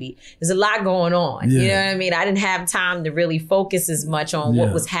baby. There's a lot going on. You know what I mean? I didn't have have time to really focus as much on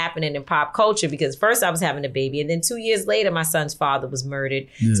what was happening in pop culture, because first I was having a baby, and then 2 years later, my son's father was murdered.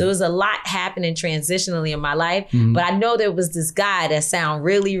 So it was a lot happening transitionally in my life. But I know there was this guy that sound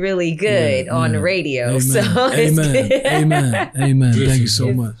really, really good on the radio. Amen. So Amen. Thank you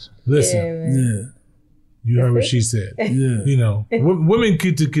so much. Listen, you heard what she said. You know, women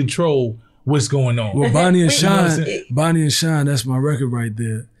get to control what's going on. Well, Bonnie and Shine, that's my record right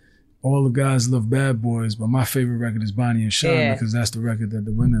there. All the guys love Bad Boys, but my favorite record is Bonnie and Shine because that's the record that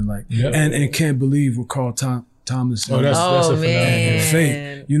the women like. And Can't Believe with Carl Thomas. Oh, that's a phenomenal. And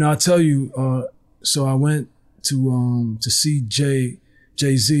Faith. You know, I tell you, so I went to see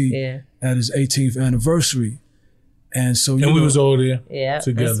Jay-Z at his 18th anniversary. And so we was all there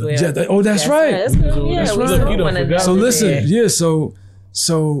together. That's right. That's right. So listen,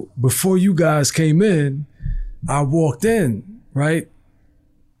 so before you guys came in, I walked in, right,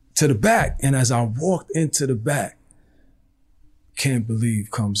 to the back. And as I walked into the back, Can't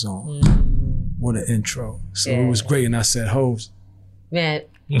Believe comes on. What an intro. So it was great. And I said, Hoes. Man,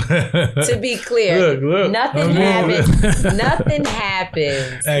 to be clear, nothing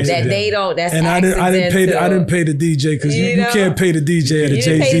happens that they don't. That's and I didn't pay the DJ because you can't pay the DJ at a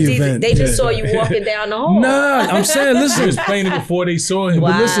Jay-Z event. They just saw you walking down the hall. Nah, I'm saying, listen, he was playing it before they saw him.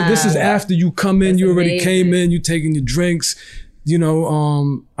 But listen, this is after you come in. You already came in. You taking your drinks. You know,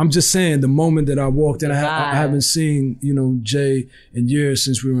 I'm just saying, the moment that I walked in, I haven't seen Jay in years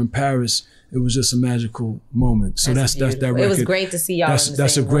since we were in Paris. It was just a magical moment. So that's that record. It was great to see y'all.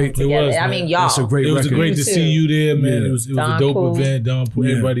 That's a great. It was. I mean, y'all. That's a great. It was record. great to see you there, man. Yeah. It was a dope event. Don Poole,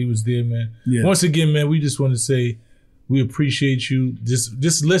 everybody was there, man. Yeah. Once again, man, we just want to say we appreciate you.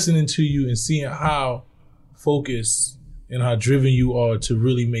 Just listening to you and seeing how focused and how driven you are to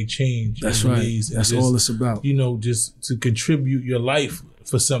really make change. That's right. That's all it's about. You know, just to contribute your life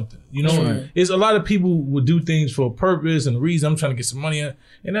for something. You know, it's a lot of people would do things for a purpose and a reason. I'm trying to get some money out,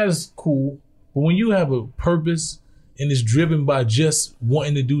 and that is cool. But when you have a purpose and it's driven by just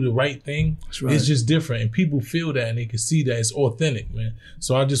wanting to do the right thing, it's just different. And people feel that and they can see that it's authentic, man.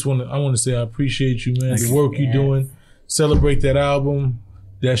 So I want to say I appreciate you, man. The work you're doing. Celebrate that album,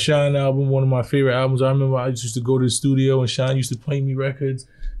 that Shine album, one of my favorite albums. I remember I used to go to the studio and Shine used to play me records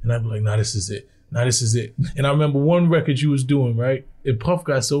and I'd be like, nah, this is it. Nah, this is it. And I remember one record you was doing, right? And Puff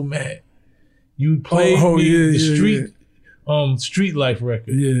got so mad. You played Street Life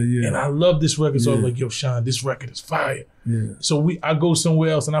record. And I love this record. So I was like, yo, Shine, this record is fire. So I go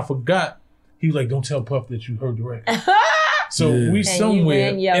somewhere else and I forgot. He was like, don't tell Puff that you heard the record. So we somewhere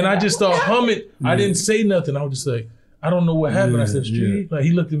and I just started humming. I didn't say nothing. I was just like, I don't know what happened. I said, Street. Like,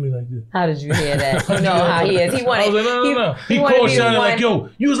 he looked at me like this. How did you hear that? You know how he is. He wanted. I was like, no. He called Shine like, yo,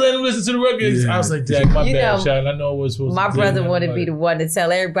 you was letting him listen to the record. I was like, Jack, my bad, Shine. I know I was supposed to. My brother wanted to be the one to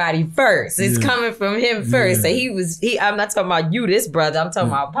tell everybody first. It's coming from him first. So I'm not talking about you, this brother. I'm talking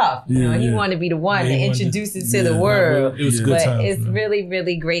about Puff. You know, he wanted to be the one to introduce it to the world. It was a good time. But it's really,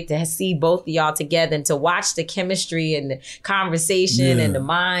 really great to see both of y'all together and to watch the chemistry and the conversation and the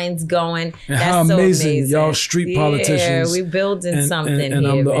minds going. And how amazing y'all street politicians. We building something and here,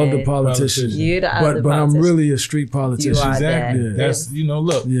 I'm the man. other politician. You're the other but politician. I'm really a street politician. You are exactly. that. That's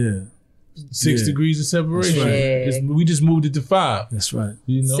look. 6 degrees of separation. We just moved it to 5. That's right.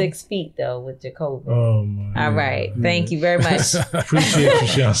 6 feet though with Jacoby. Oh my. All right. Thank you very much. Appreciate you,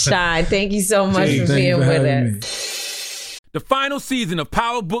 Shine. Shine. Thank you so much for being with us. The final season of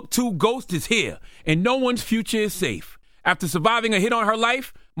Power Book 2 Ghost is here, and no one's future is safe. After surviving a hit on her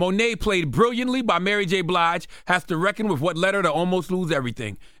life, Monet, played brilliantly by Mary J. Blige, has to reckon with what led her to almost lose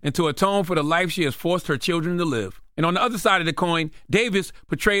everything and to atone for the life she has forced her children to live. And on the other side of the coin, Davis,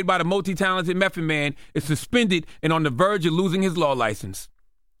 portrayed by the multi-talented Method Man, is suspended and on the verge of losing his law license.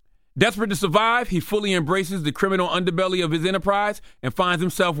 Desperate to survive, he fully embraces the criminal underbelly of his enterprise and finds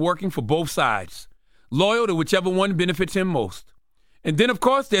himself working for both sides, loyal to whichever one benefits him most. And then, of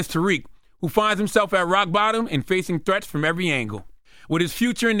course, there's Tariq, who finds himself at rock bottom and facing threats from every angle. With his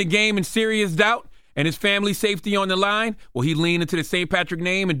future in the game in serious doubt and his family's safety on the line, will he lean into the St. Patrick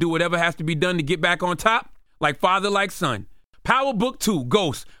name and do whatever has to be done to get back on top? Like father, like son. Power Book 2,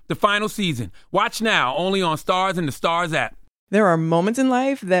 Ghost, the final season. Watch now, only on Stars and the Stars app. There are moments in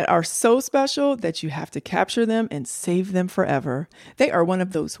life that are so special that you have to capture them and save them forever. They are one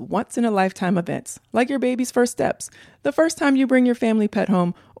of those once-in-a-lifetime events, like your baby's first steps, the first time you bring your family pet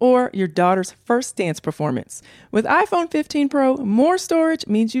home, or your daughter's first dance performance. With iPhone 15 Pro, more storage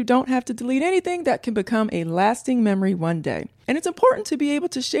means you don't have to delete anything that can become a lasting memory one day. And it's important to be able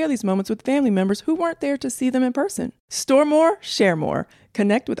to share these moments with family members who weren't there to see them in person. Store more, share more.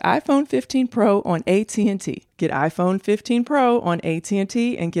 Connect with iPhone 15 Pro on AT&T. Get iPhone 15 Pro on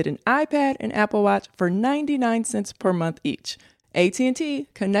AT&T and get an iPad and Apple Watch for 99 cents per month each. AT&T,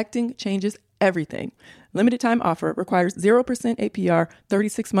 connecting changes everything. Limited time offer requires 0% APR,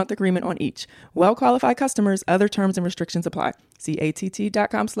 36-month agreement on each. Well-qualified customers, other terms and restrictions apply. See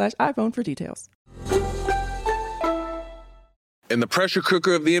att.com/iPhone for details. In the pressure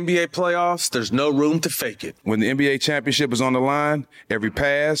cooker of the NBA playoffs, there's no room to fake it. When the NBA championship is on the line, every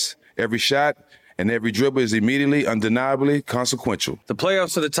pass, every shot, and every dribble is immediately, undeniably consequential. The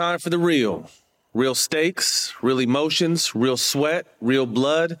playoffs are the time for the real. Real stakes, real emotions, real sweat, real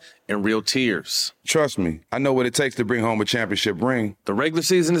blood, and real tears. Trust me, I know what it takes to bring home a championship ring. The regular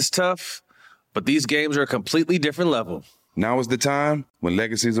season is tough, but these games are a completely different level. Now is the time when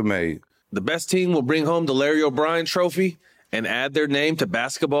legacies are made. The best team will bring home the Larry O'Brien Trophy and add their name to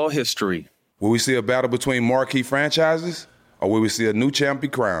basketball history. Will we see a battle between marquee franchises, or will we see a new champ be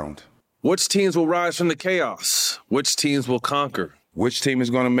crowned? Which teams will rise from the chaos? Which teams will conquer? Which team is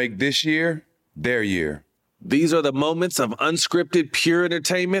going to make this year their year? These are the moments of unscripted, pure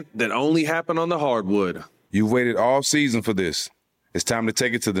entertainment that only happen on the hardwood. You've waited all season for this. It's time to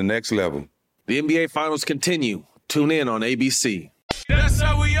take it to the next level. The NBA Finals continue. Tune in on ABC. That's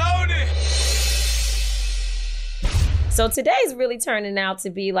how we own it. So today's really turning out to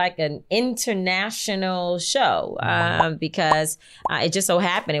be like an international show because it just so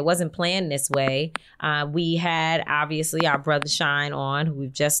happened it wasn't planned this way. We had obviously our brother Shine on, who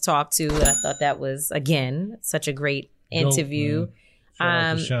we've just talked to. I thought that was, again, such a great interview. Shout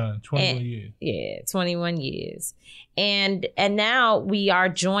out to Shine, 21 years. Yeah, 21 years. And now we are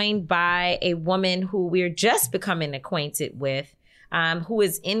joined by a woman who we're just becoming acquainted with, who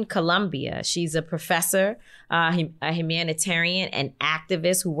is in Colombia. She's a professor, a humanitarian and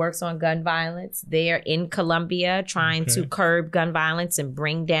activist who works on gun violence there in Colombia, trying to curb gun violence and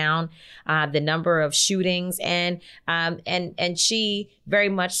bring down the number of shootings. And she, very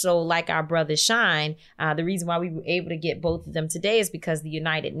much so like our brother Shine, the reason why we were able to get both of them today is because the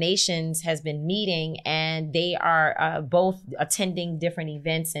United Nations has been meeting, and they are both attending different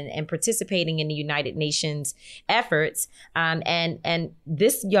events and participating in the United Nations efforts. And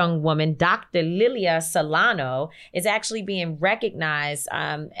this young woman, Dr. Lilia Solano, is actually being recognized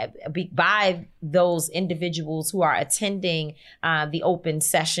by those individuals who are attending the open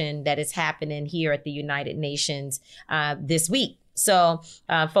session that is happening here at the United Nations this week. So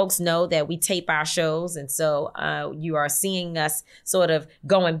folks know that we tape our shows. And so you are seeing us sort of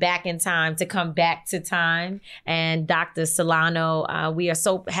going back in time to come back to time. And Dr. Solano, we are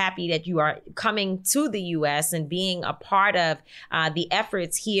so happy that you are coming to the U.S. and being a part of the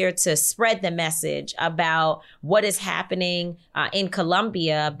efforts here to spread the message about what is happening in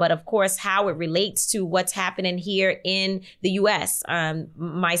Colombia, but of course, how it relates to what's happening here in the U.S.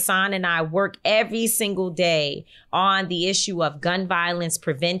 My son and I work every single day on the issue of gun violence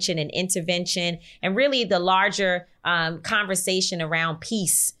prevention and intervention, and really the larger conversation around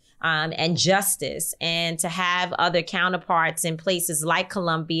peace and justice, and to have other counterparts in places like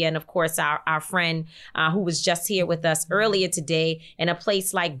Colombia, and of course our friend who was just here with us earlier today in a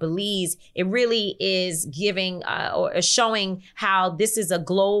place like Belize. It really is giving or showing how this is a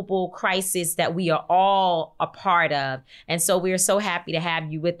global crisis that we are all a part of. And so we are so happy to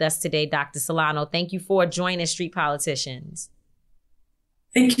have you with us today, Dr. Solano. Thank you for joining Street Politicians.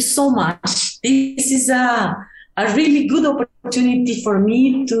 Thank you so much. This is a really good opportunity for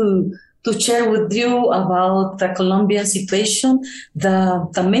me to share with you about the Colombian situation,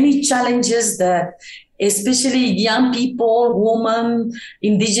 the many challenges that especially young people, women,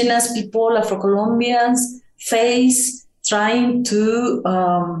 indigenous people, Afro-Colombians face trying to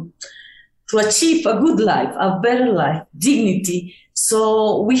achieve a good life, a better life, dignity.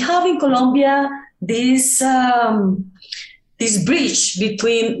 So we have in Colombia this bridge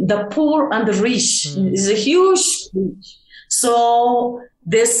between the poor and the rich. It's a huge bridge. So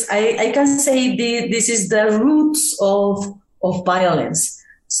this, I can say this is the roots of violence.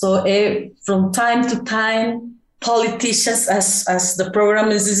 So from time to time, politicians, as the program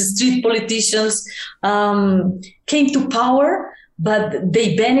is, street politicians came to power, but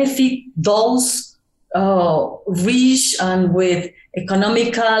they benefit those rich and with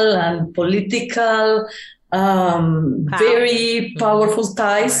economical and political very powerful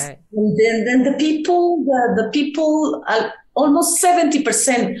ties. Right. And then the people, almost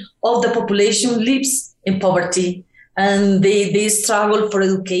 70% of the population lives in poverty, and they struggle for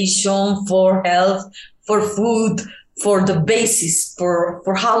education, for health, for food, for the basis, for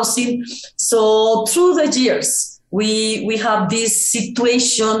housing. So through the years, we have this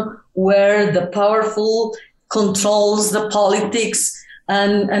situation where the powerful controls the politics,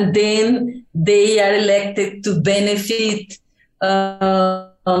 and then they are elected to benefit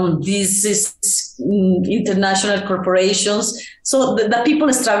these international corporations. So the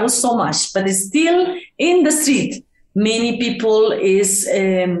people struggle so much, but it's still in the street. Many people is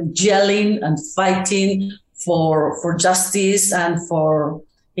yelling and fighting for justice and for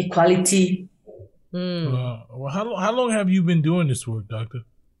equality. Well, how long have you been doing this work, Doctor?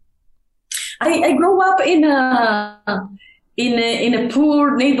 I grew up in a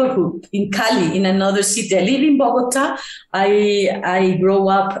poor neighborhood in Cali, in another city. I live in Bogota. I grew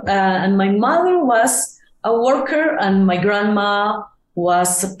up, and my mother was a worker, and my grandma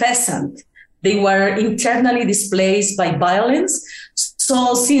was a peasant. They were internally displaced by violence.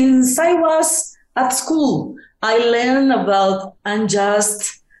 So since I was at school, I learned about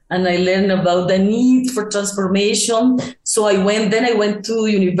unjust, and I learned about the need for transformation. So I went to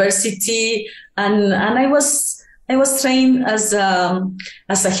university, and I was trained as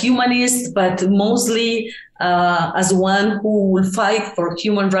a humanist, but mostly as one who will fight for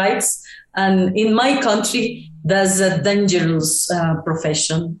human rights. And in my country, that's a dangerous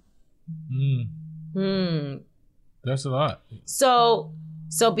profession. That's a lot.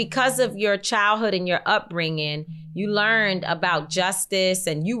 So because of your childhood and your upbringing, you learned about justice,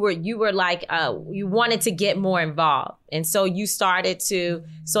 and you were like, you wanted to get more involved. And so you started to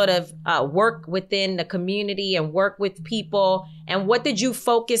sort of work within the community and work with people. And what did you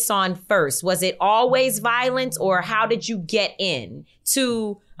focus on first? Was it always violence, or how did you get in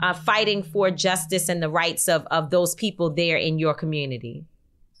to fighting for justice and the rights of those people there in your community?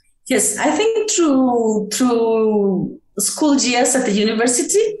 Yes, I think through school years at the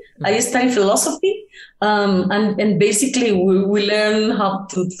university, I studied philosophy, and basically we learn how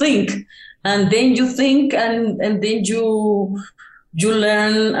to think, and then you think, and then you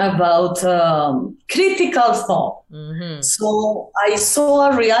learn about critical thought. So I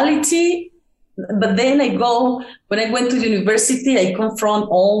saw a reality, but then when I went to the university, I confront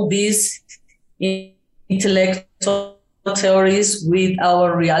all these intellectual theories with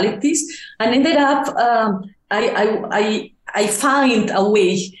our realities, and ended up I find a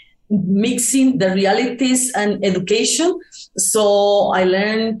way mixing the realities and education. So I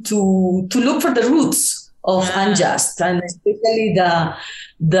learned to look for the roots of unjust, and especially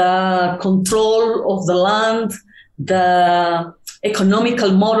the control of the land, the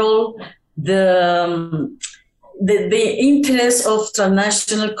economical model, the interest of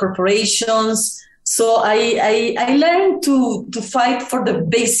transnational corporations. So I learned to fight for the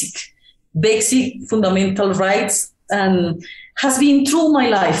basic fundamental rights, and has been through my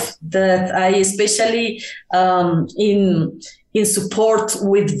life that I especially in support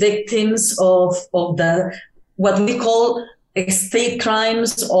with victims of the what we call state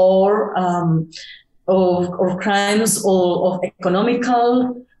crimes or crimes of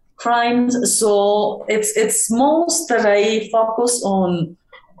economical crimes. So it's most that I focus on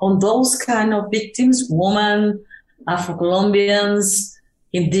those kind of victims, women, Afro-Colombians,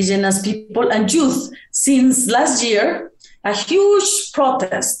 indigenous people, and youth. Since last year, a huge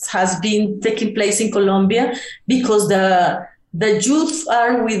protest has been taking place in Colombia because the youth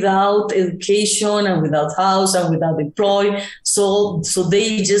are without education and without house and without employ. So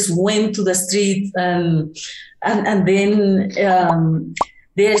they just went to the street and then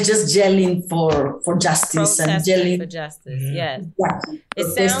they're just yelling for justice. Protesting and yelling for justice. Yes, exactly.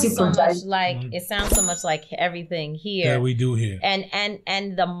 It sounds so much like everything here. Yeah, we do here.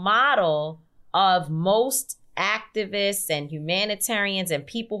 And the model of most activists and humanitarians and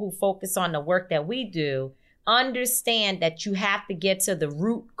people who focus on the work that we do understand that you have to get to the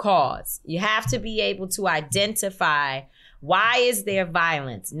root cause. You have to be able to identify why is there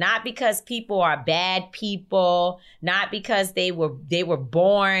violence? Not because people are bad people, not because they were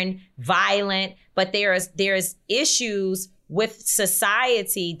born violent, but there's issues with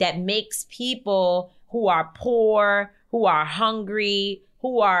society that makes people who are poor, who are hungry,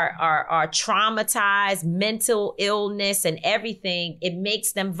 who are traumatized, mental illness and everything, it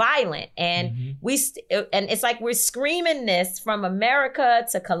makes them violent. And and it's like we're screaming this from America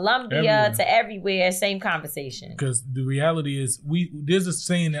to Colombia to everywhere, same conversation. Because the reality is, there's a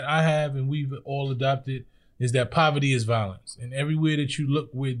saying that I have and we've all adopted, is that poverty is violence. And everywhere that you look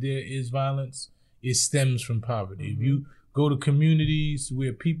where there is violence, it stems from poverty. If you go to communities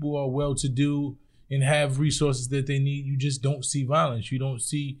where people are well-to-do and have resources that they need, you just don't see violence. You don't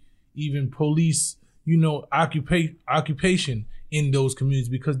see even police, occupation in those communities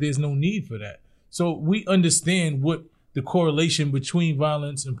because there's no need for that. So we understand what the correlation between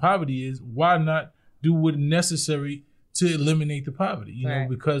violence and poverty is. Why not do what's necessary to eliminate the poverty?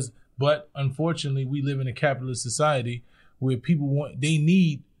 But unfortunately, we live in a capitalist society where people they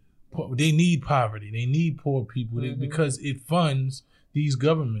need poverty, they need poor people because it funds these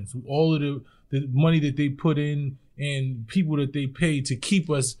governments, all of the money that they put in and people that they pay to keep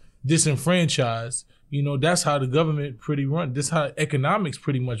us disenfranchised. You know, that's how the government that's how economics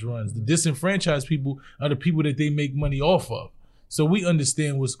pretty much runs. The disenfranchised people are the people that they make money off of. So we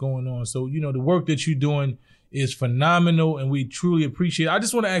understand what's going on. So, you know, the work that you're doing is phenomenal and we truly appreciate it. I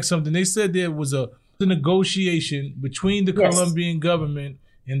just want to ask something. They said there was a negotiation between the Colombian government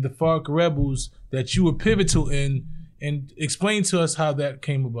and the FARC rebels that you were pivotal in, and explain to us how that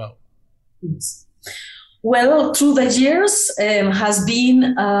came about. Well, through the years has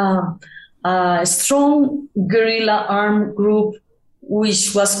been a strong guerrilla armed group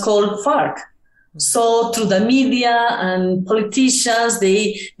which was called FARC. So through the media and politicians,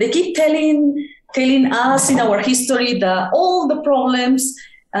 they keep telling us in our history that all the problems,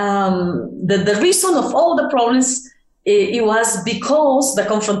 the reason of all the problems, it was because the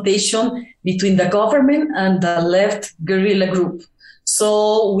confrontation between the government and the left guerrilla group.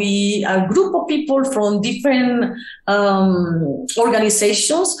 So a group of people from different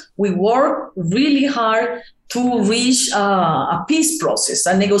organizations, we work really hard to reach a peace process,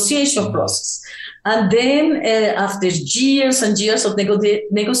 a negotiation process. And then after years and years of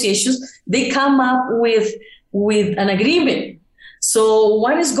negotiations, they come up with an agreement. So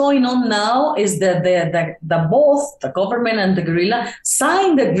what is going on now is that both the government and the guerrilla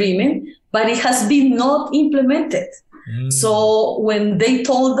signed the agreement, but it has been not implemented. So when they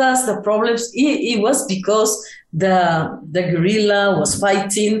told us the problems, it was because the guerrilla was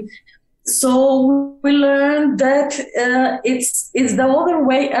fighting. So we learned that it's the other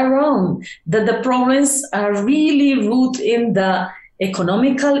way around, that the problems are really rooted in the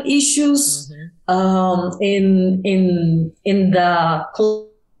economical issues, in the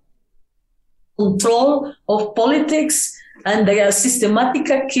control of politics, and the systematic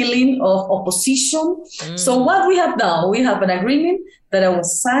killing of opposition. So what we have now, we have an agreement that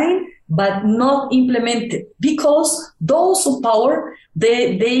was signed but not implemented because those in power,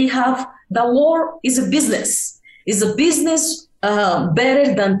 they have, the war is a business. It's a business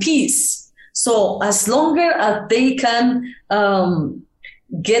better than peace. So as long as they can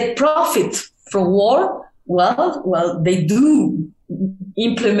get profit from war, well, they do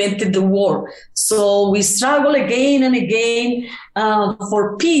implemented the war. So we struggle again and again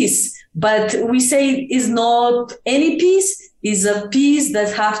for peace, but we say it's not any peace, it's a peace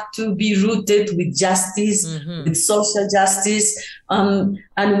that has to be rooted with justice, with social justice,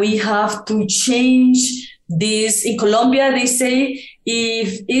 and we have to change this. In Colombia, they say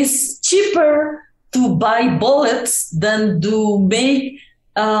if it's cheaper to buy bullets than to make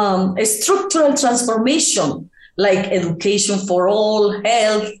a structural transformation, like education for all,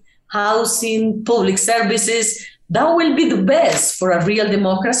 health, housing, public services, that will be the best for a real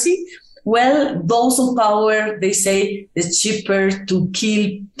democracy. Well, those in power, they say it's cheaper to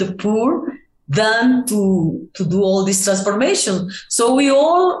kill the poor than to do all this transformation. So we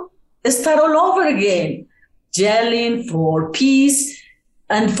all start all over again, yelling for peace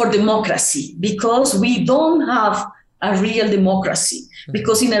and for democracy, because we don't have a real democracy.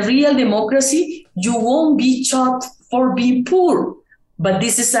 Because in a real democracy, you won't be shot for being poor. But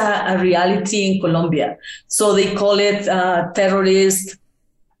this is a reality in Colombia. So they call it terrorists,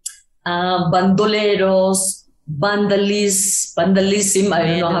 bandoleros, vandalism. I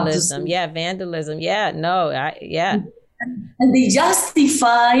don't know how to say. Yeah, vandalism. Yeah, And they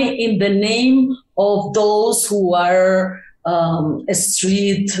justify in the name of those who are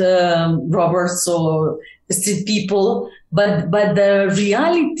street robbers or street people. But the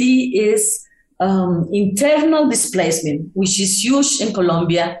reality is internal displacement, which is huge in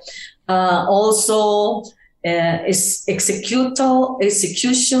Colombia. Also, is executions.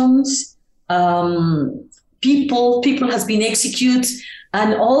 People has been executed,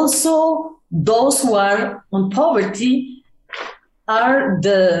 and also those who are on poverty are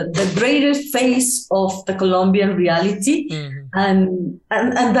the greater face of the Colombian reality, and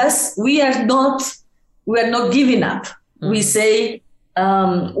thus we are not giving up. We say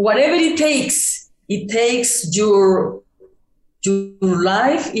whatever it takes your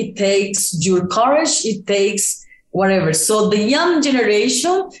life, it takes your courage, it takes whatever. So the young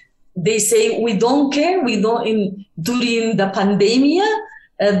generation, they say we don't care. We don't. During the pandemic,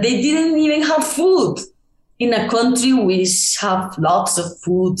 they didn't even have food in a country which have lots of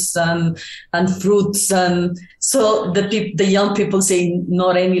foods and fruits, and so the young people say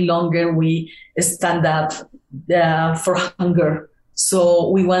not any longer we stand up for hunger. So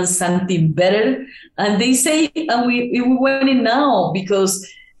we want something better. And they say, and we want it now, because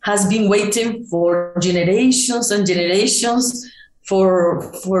has been waiting for generations and generations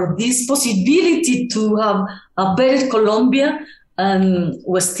for this possibility to have a better Colombia, and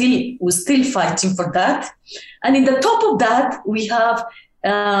we're still fighting for that. And in the top of that, we have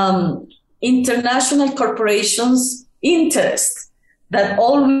international corporations' interest that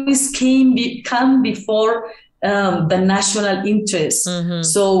always come before the national interest. Mm-hmm.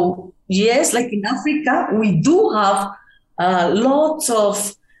 So yes, like in Africa, we do have lots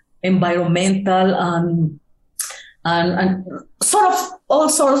of environmental and sort of all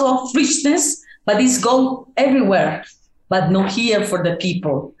sorts of richness, but it's gone everywhere, but not here for the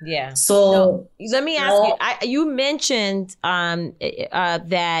people. Yeah. So let me ask you. You mentioned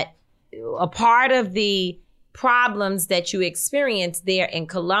that a part of the problems that you experienced there in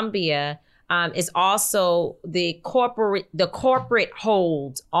Colombia is also the corporate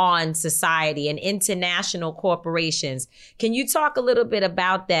hold on society and international corporations. Can you talk a little bit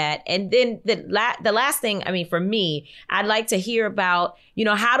about that? And then the last thing, I mean, for me, I'd like to hear about,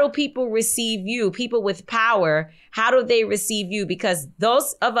 how do people receive you? People with power, how do they receive you? Because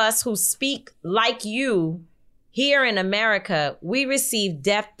those of us who speak like you here in America, we receive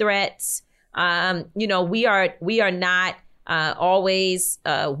death threats. We are not always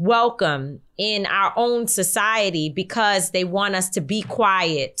welcome in our own society because they want us to be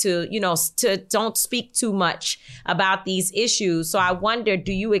quiet, to don't speak too much about these issues. So I wonder,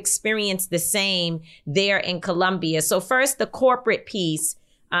 do you experience the same there in Colombia? So first, the corporate piece,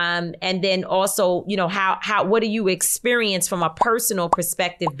 and then also, what do you experience from a personal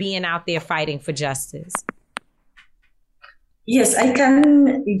perspective being out there fighting for justice? Yes, I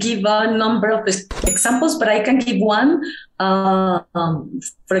can give a number of examples, but I can give one.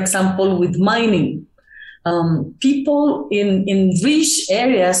 For example, with mining, people in rich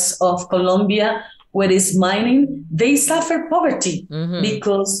areas of Colombia where it's mining, they suffer poverty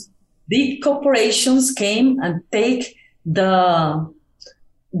because big corporations came and take the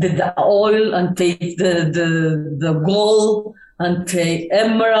oil and take the gold and take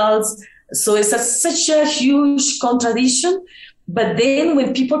emeralds. So it's such a huge contradiction. But then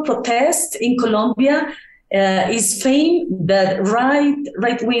when people protest in Colombia, it's famed that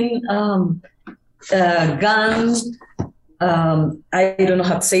right-wing guns, I don't know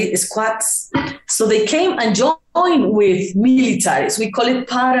how to say it, squads. So they came and joined with militaries. We call it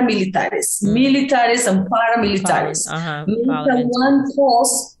paramilitaries, militaries and paramilitaries. One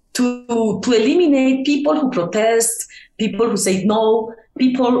force to eliminate people who protest, people who say no,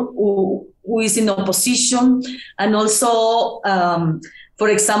 people who is in opposition, and also, for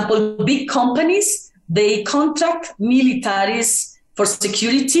example, big companies, they contract militaries for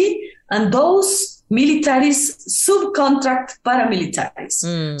security, and those militaries subcontract paramilitaries.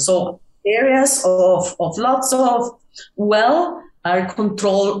 So areas of lots of wealth are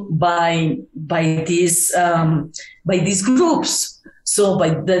controlled by these groups. So by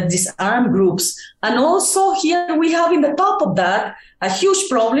these armed groups. And also here we have in the top of that a huge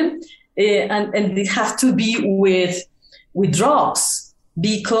problem, and it has to be with drugs,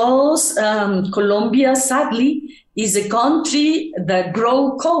 because Colombia, sadly, is a country that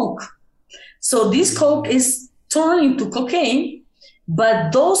grow coke. So this coke is turned into cocaine,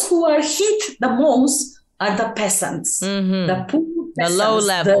 but those who are hit the most are the peasants, the poor peasants,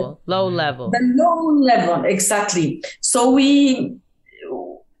 the low level, exactly. So we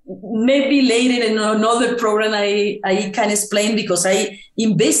maybe later in another program I can explain, because I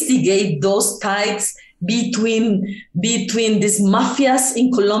investigate those ties between these mafias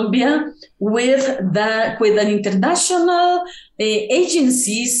in Colombia with an international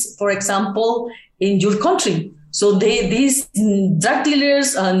agencies, for example, in your country. So these drug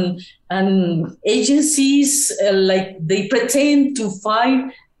dealers and agencies they pretend to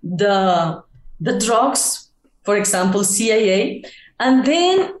fight the drugs, for example, CIA, and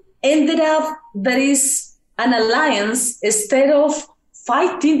then ended up there is an alliance instead of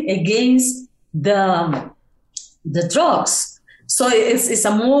fighting against the drugs. So it's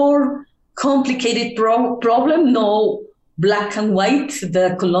a more complicated problem. No black and white.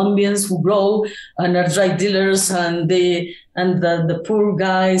 The Colombians who grow and are drug dealers and the poor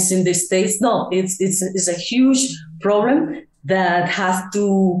guys in the States. No, it's a huge problem that has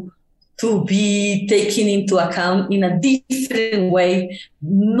to be taken into account in a different way,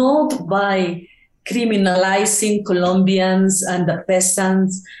 not by criminalizing Colombians and the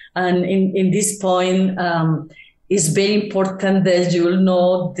peasants. And in this point, it's very important that you'll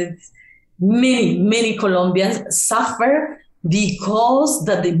know that many Colombians suffer because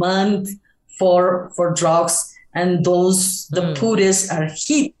the demand for drugs, and the poorest are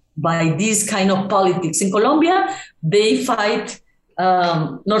hit by this kind of politics. In Colombia, they fight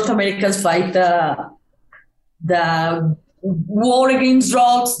North Americans fight the war against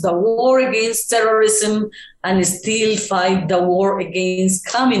drugs, the war against terrorism, and still fight the war against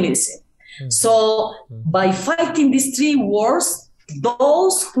communism. So by fighting these three wars,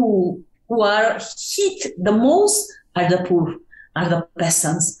 those who are hit the most are the poor, are the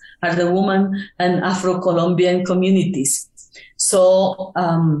peasants, are the women and Afro-Colombian communities. So,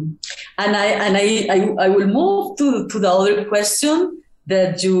 and I will move to the other question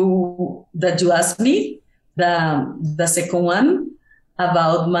that you asked me, the second one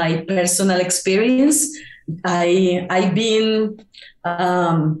about my personal experience. I've been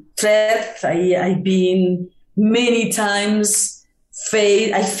threatened. I've been many times.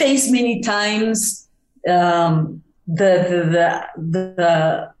 I faced many times the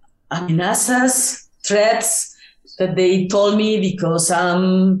amenazas, threats that they told me because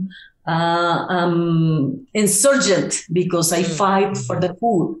I'm insurgent, because I fight for the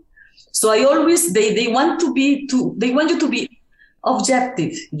poor. So I always they want you to be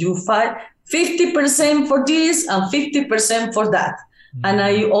objective. You fight 50% for this and 50% for that. And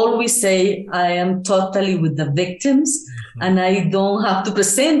I always say I am totally with the victims, and I don't have to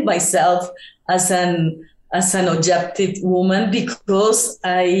present myself as an objective woman, because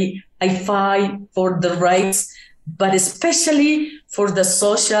I fight for the rights, but especially for the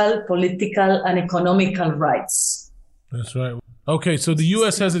social, political, and economical rights. That's right. Okay, so the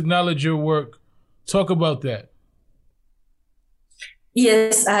U.S. has acknowledged your work. Talk about that.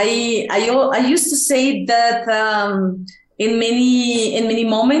 Yes, I used to say that in many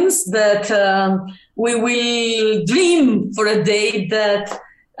moments that we will dream for a day that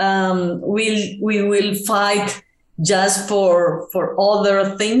we will fight just for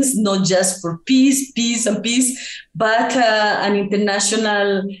other things, not just for peace, but an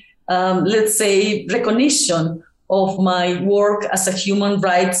international, let's say, recognition of my work as a human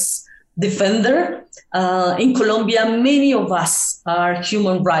rights defender. In Colombia, many of us are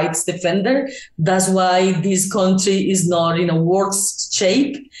human rights defenders. That's why this country is not in a worse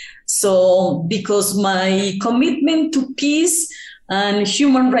shape. So because my commitment to peace and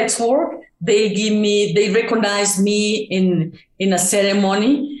human rights work, they recognize me in a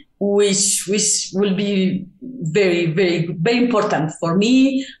ceremony, which will be very, very, very important for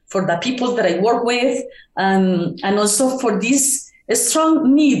me, for the people that I work with, and also for this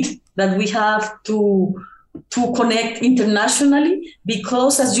strong need that we have to connect internationally,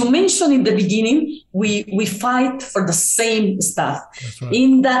 because as you mentioned in the beginning, we fight for the same stuff. That's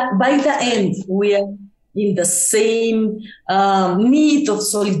right. By the end, we are in the same need of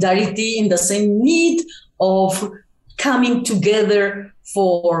solidarity, in the same need of coming together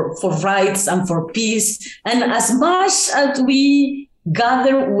for rights and for peace. And as much as we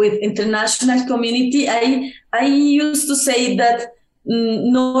gather with international community, I used to say that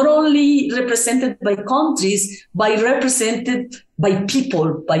not only represented by countries, but represented by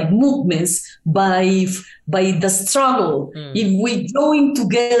people, by movements, by the struggle. If we join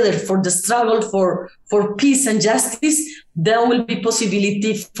together for the struggle for peace and justice, there will be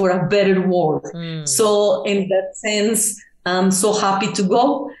possibility for a better world. So in that sense, I'm so happy to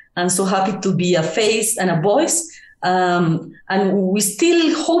go. I'm so happy to be a face and a voice. And we're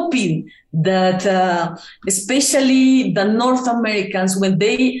still hoping that especially the North Americans, when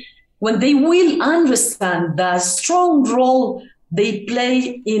they will understand the strong role they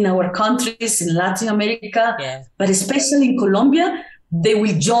play in our countries in Latin America, but especially in Colombia, they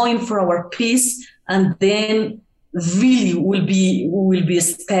will join for our peace, and then really will be a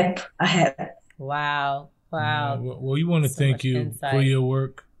step ahead. Wow. Well, we want to thank you for your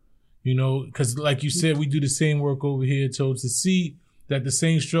work. You know, because like you said, we do the same work over here. So to see that the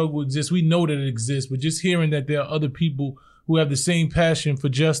same struggle exists, we know that it exists, but just hearing that there are other people who have the same passion for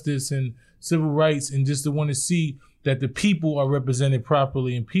justice and civil rights, and just to want to see that the people are represented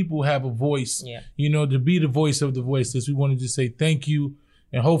properly and people have a voice, you know, to be the voice of the voiceless. We wanted to say thank you,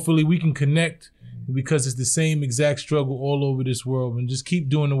 and hopefully we can connect, because it's the same exact struggle all over this world. And just keep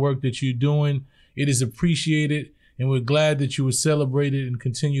doing the work that you're doing. It is appreciated. And we're glad that you were celebrated and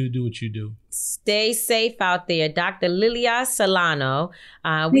continue to do what you do. Stay safe out there. Dr. Lilia Solano,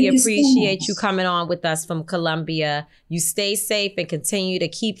 we appreciate you coming on with us from Colombia. You stay safe and continue to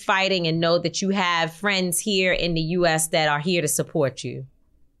keep fighting, and know that you have friends here in the U.S. that are here to support you.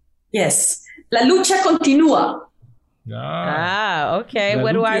 Yes. La lucha continúa. Okay.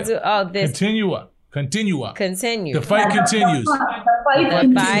 What do I do? Oh, this. Continue. The fight continues.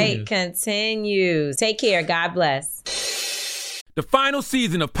 The fight continues. Take care. God bless. The final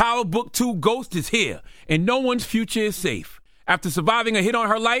season of Power Book 2 Ghost is here, and no one's future is safe. After surviving a hit on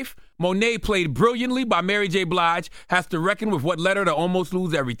her life, Monet, played brilliantly by Mary J. Blige, has to reckon with what led her to almost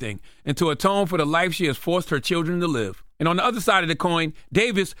lose everything and to atone for the life she has forced her children to live. And on the other side of the coin,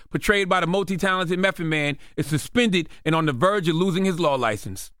 Davis, portrayed by the multi-talented Method Man, is suspended and on the verge of losing his law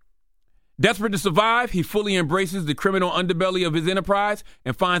license. Desperate to survive, he fully embraces the criminal underbelly of his enterprise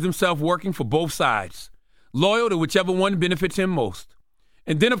and finds himself working for both sides, loyal to whichever one benefits him most.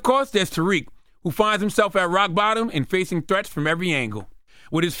 And then, of course, there's Tariq, who finds himself at rock bottom and facing threats from every angle.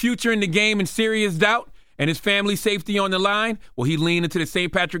 With his future in the game in serious doubt and his family's safety on the line, will he lean into the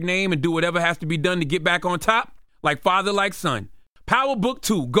St. Patrick name and do whatever has to be done to get back on top? Like father, like son. Power Book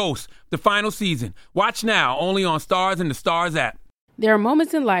 2, Ghost, the final season. Watch now, only on Stars and the Stars app. There are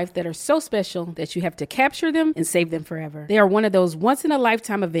moments in life that are so special that you have to capture them and save them forever. They are one of those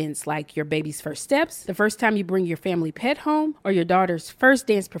once-in-a-lifetime events like your baby's first steps, the first time you bring your family pet home, or your daughter's first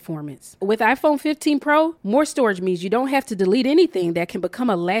dance performance. With iPhone 15 Pro, more storage means you don't have to delete anything that can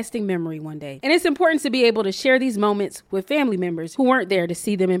become a lasting memory one day. And it's important to be able to share these moments with family members who weren't there to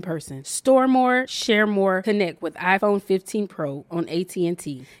see them in person. Store more, share more, connect with iPhone 15 Pro on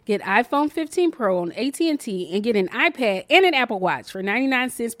AT&T. Get iPhone 15 Pro on AT&T and get an iPad and an Apple Watch for 99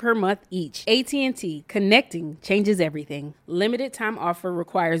 cents per month each. AT&T. Connecting changes everything. Limited time offer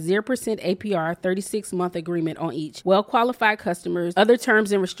requires 0% APR 36-month agreement on each. Well-qualified customers. Other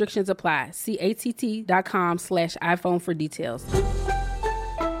terms and restrictions apply. See att.com/iPhone for details.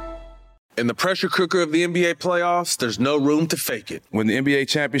 In the pressure cooker of the NBA playoffs, there's no room to fake it. When the NBA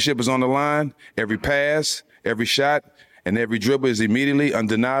championship is on the line, every pass, every shot, and every dribble is immediately,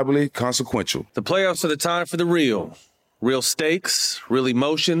 undeniably consequential. The playoffs are the time for the real. Real stakes, real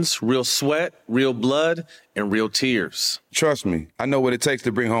emotions, real sweat, real blood, and real tears. Trust me, I know what it takes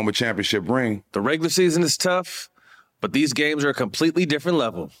to bring home a championship ring. The regular season is tough, but these games are a completely different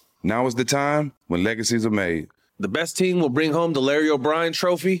level. Now is the time when legacies are made. The best team will bring home the Larry O'Brien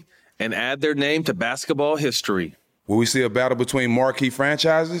Trophy and add their name to basketball history. Will we see a battle between marquee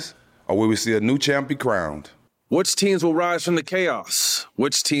franchises, or will we see a new champ be crowned? Which teams will rise from the chaos?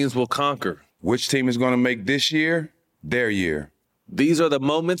 Which teams will conquer? Which team is going to make this year their year? These are the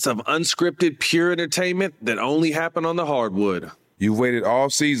moments of unscripted, pure entertainment that only happen on the hardwood. You've waited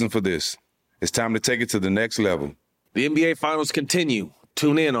all season for this. It's time to take it to the next level. The NBA Finals continue.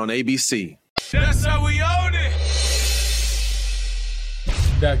 Tune in on ABC. That's how we own it.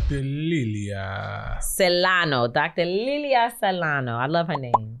 Dr. Lilia Celano. Dr. Lilia Celano. I love her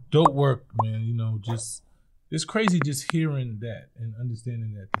name. Dope work, man. You know, just it's crazy just hearing that and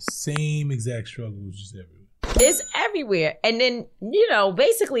understanding that the same exact struggle was just everywhere. It's everywhere. And then,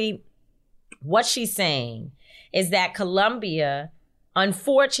 basically what she's saying is that Colombia,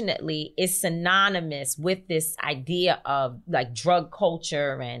 unfortunately, is synonymous with this idea of like drug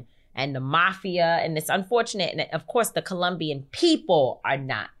culture and the mafia. And it's unfortunate. And of course, the Colombian people are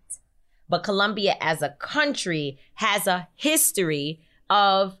not. But Colombia as a country has a history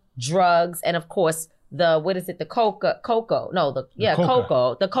of drugs and, of course, the coca,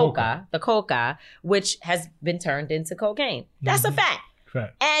 which has been turned into cocaine. That's a fact.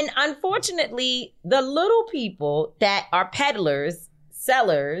 And unfortunately, the little people that are peddlers,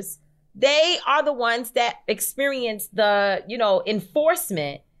 sellers, they are the ones that experience the,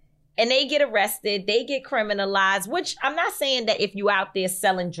 enforcement, and they get arrested, they get criminalized, which I'm not saying that if you out there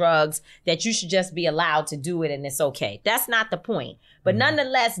selling drugs that you should just be allowed to do it and it's okay. That's not the point. But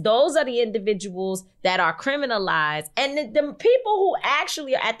nonetheless, those are the individuals that are criminalized. And the people who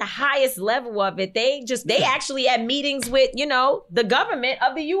actually are at the highest level of it, they actually have meetings with, the government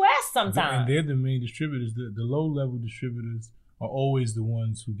of the U.S. sometimes. And they're the main distributors. The low-level distributors are always the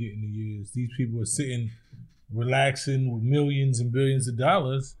ones who get in the years. These people are sitting, relaxing with millions and billions of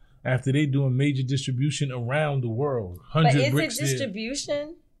dollars after they doing major distribution around the world. But is it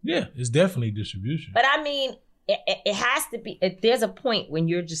distribution? Yeah, it's definitely distribution. But I mean, it has to be, there's a point when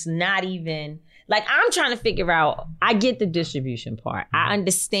you're just not even, like, I'm trying to figure out, I get the distribution part. I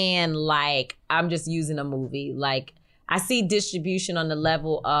understand, like, I'm just using a movie. Like, I see distribution on the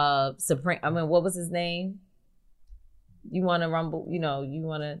level of what was his name? You want to rumble, you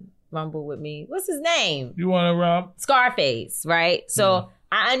want to rumble with me? What's his name? You want to rumble? Scarface, right? So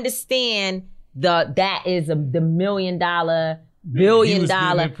I understand that is the $1 million, billion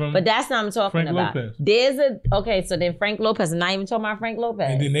dollar, but that's not what I'm talking about. Lopez. So then Frank Lopez, I'm not even talking about Frank Lopez.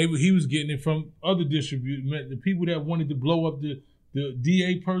 And then he was getting it from other distributors, the people that wanted to blow up the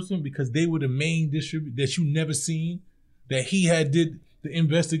DA person because they were the main distributor that you never seen, that he had did the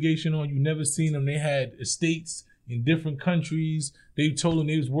investigation on, you never seen them. They had estates in different countries. They told them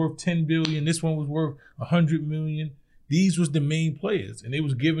they was worth $10 billion. This one was worth $100 million. These was the main players, and they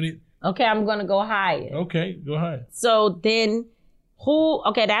was giving it. Okay, I'm going to go higher. Okay, go higher. So then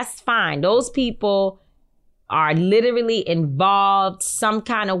Okay, that's fine. Those people are literally involved some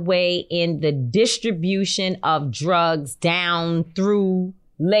kind of way in the distribution of drugs down through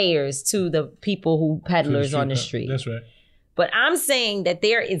layers to the people who peddlers on the street. That's right. But I'm saying that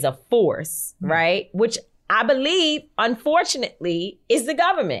there is a force, right? Which I believe, unfortunately, is the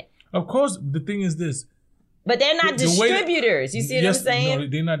government. Of course, the thing is this. But they're not distributors. You see what I'm saying? No,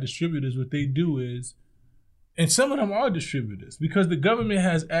 they're not distributors. What they do is, and some of them are distributors, because the government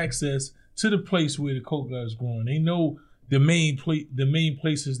has access to the place where the coca is growing. They know the main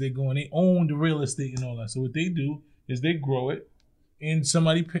places they're going. They own the real estate and all that. So what they do is they grow it, and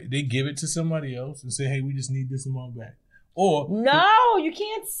they give it to somebody else and say, "Hey, we just need this amount back." Or no, you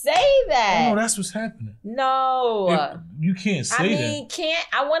can't say that. Oh, no, that's what's happening. No, you can't say that.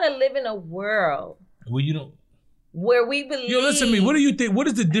 I want to live in a world where you don't, where we believe. Yo, listen to me. What do you think? What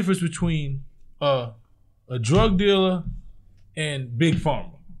is the difference between a drug dealer and Big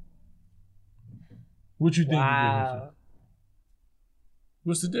Pharma? What you think? Wow.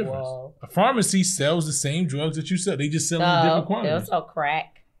 What's the difference? Whoa. A pharmacy sells the same drugs that you sell. They just sell in different quantities. They'll sell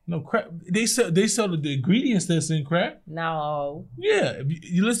crack. No, crack. They sell the ingredients that's in crack. No. Yeah,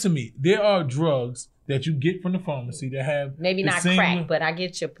 you listen to me. There are drugs that you get from the pharmacy that have maybe not crack, but I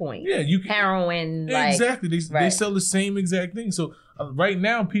get your point. Yeah, heroin. Exactly. They sell the same exact thing. So right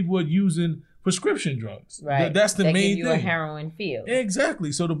now, people are using prescription drugs. Right. That's the main thing. Give you a heroin feel.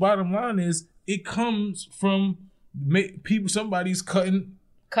 Exactly. So the bottom line is, it comes from people. Somebody's cutting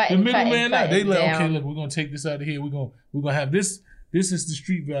the middleman out. They like, okay, look, we're gonna take this out of here. We're gonna have this. This is the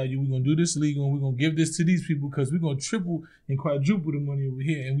street value. We're gonna do this legal, and we're gonna give this to these people because we're gonna triple and quadruple the money over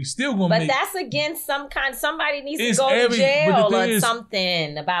here, and we still gonna. But that's against somebody needs to go to jail or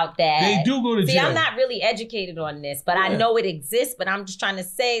something about that. They do go to jail. See, I'm not really educated on this, but I know it exists. But I'm just trying to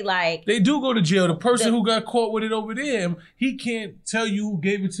say, like, they do go to jail. The person who got caught with it over there, he can't tell you who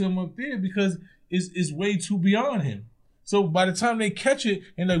gave it to him up there because it's way too beyond him. So by the time they catch it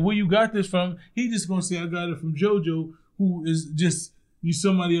and like, where you got this from, he just gonna say, I got it from JoJo, who is just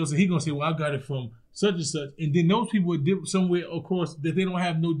somebody else, and he gonna say, well, I got it from such and such, and then those people are somewhere across that they don't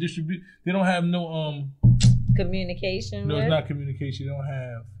have no they don't have no communication. No, it's not communication. They don't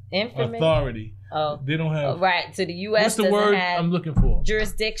have information, authority. Oh, they don't have right. So the U.S. What's the word I'm looking for?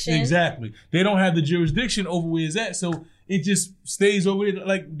 Jurisdiction. Exactly. They don't have the jurisdiction over where it's at, so it just stays over there.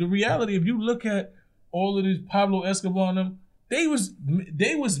 Like the reality, if you look at all of these Pablo Escobar and them, they was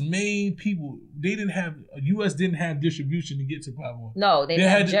main people. They didn't have U.S. didn't have distribution to get to Pablo. No, they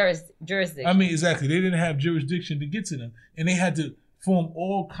didn't have jurisdiction. I mean, exactly. They didn't have jurisdiction to get to them, and they had to form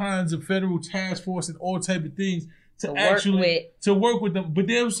all kinds of federal task force and all type of things to work with them. But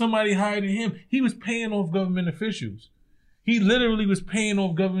there was somebody higher than him. He was paying off government officials. He literally was paying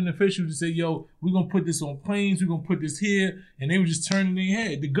off government officials to say, yo, we're going to put this on planes. We're going to put this here. And they were just turning their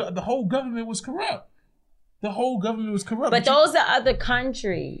head. The whole government was corrupt. The whole government was corrupt. But those are other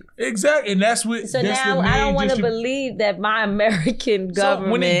countries. Exactly. And that's what. So now I don't want to believe that my American government.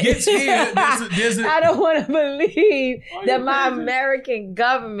 So when it gets here, I don't want to believe that my American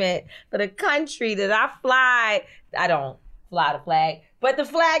government, for the country that I fly, I don't fly the flag, but the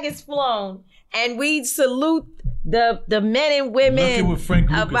flag is flown. And we salute the men and women. Look at what Frank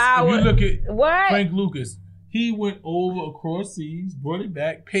Lucas. If you look at what? Frank Lucas. He went over across seas, brought it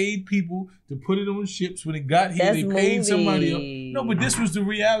back, paid people to put it on ships. When it got here, they paid somebody else. No, but this was the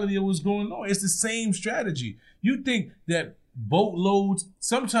reality of what's going on. It's the same strategy. You think that boatloads,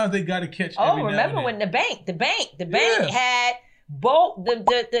 sometimes they got to catch every now and then. Remember when the bank had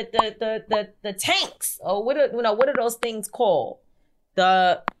the tanks, or what are those things called?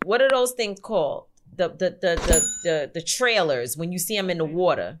 What are those things called? The trailers when you see them in the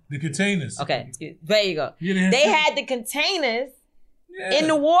water. The containers. Okay, there you go. They had the containers in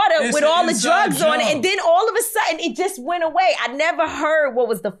the water with all the drugs on it, and then all of a sudden it just went away. I never heard what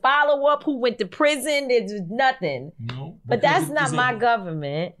was the follow-up, who went to prison. There was nothing. No, but that's not my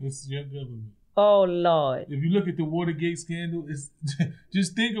government. It's your government. Oh Lord! If you look at the Watergate scandal, it's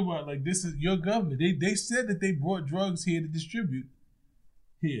just think about it, like, this is your government. They said that they brought drugs here to distribute.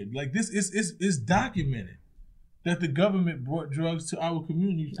 Here, like, this is documented that the government brought drugs to our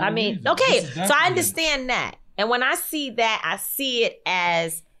community. I mean, okay, so I understand that, and when I see that, I see it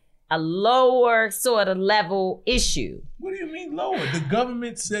as a lower sort of level issue. What do you mean lower? The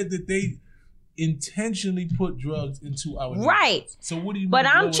government said that they intentionally put drugs into our right. So what do you mean? But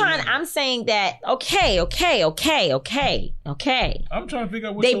I'm saying that okay. I'm trying to figure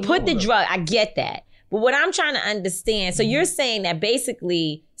out what they put the drug. I get that. But what I'm trying to understand, so you're saying that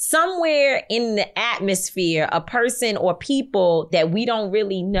basically somewhere in the atmosphere, a person or people that we don't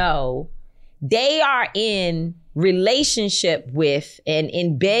really know they are in relationship with and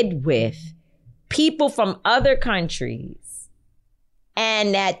in bed with people from other countries,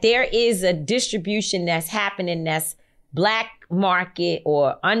 and that there is a distribution that's happening that's black market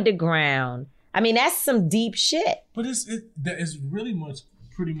or underground. I mean, that's some deep shit. But it's really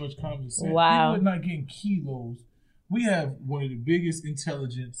pretty much common sense. Wow. People are not getting kilos. We have one of the biggest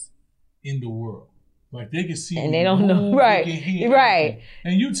intelligence in the world. Like, they can see and they don't know. Right. Right.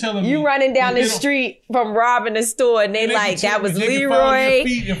 And you telling me you running down the street from robbing a store and they like, that was Leroy. They can follow your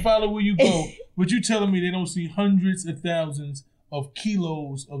feet and follow where you go. But you telling me they don't see hundreds of thousands of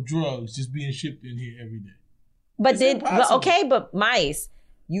kilos of drugs just being shipped in here every day. But Mice,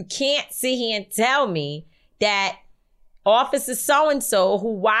 you can't sit here and tell me that Officer so-and-so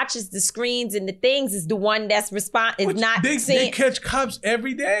who watches the screens and the things is the one that's They catch cops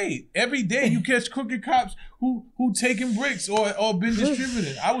every day. Every day you catch crooked cops who taking bricks or been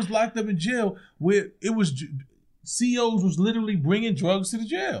distributing. I was locked up in jail where it was COs was literally bringing drugs to the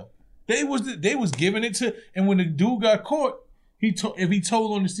jail. They was giving it to, and when the dude got caught, if he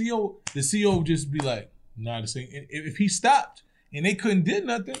told on the CO would just be like, nah, this ain't. If he stopped and they couldn't did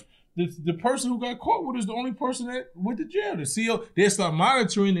nothing, the person who got caught with is the only person that went to jail. The CO, they start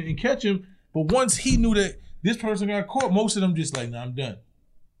monitoring it and catch him. But once he knew that this person got caught, most of them just like, nah, I'm done.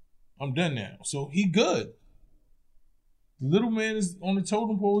 I'm done now. So he good. The little man is on the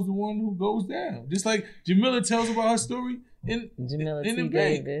totem pole is the one who goes down. Just like Jamila tells about her story in the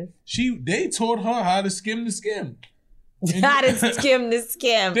bank. They taught her how to skim the skim. How to skim the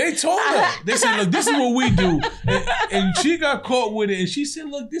skim. They told her. They said, look, this is what we do. And she got caught with it. And she said,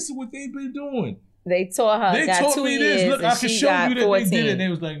 look, this is what they've been doing. They taught her. They taught me this. Look, I can show you that 14. they did it. And they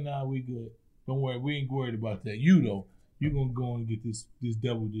was like, nah, we good. Don't worry. We ain't worried about that. You, though, you're going to go and get this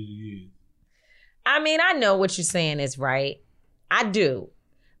double-digit years. I mean, I know what you're saying is right. I do.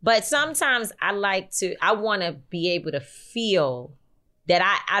 But sometimes I want to be able to feel that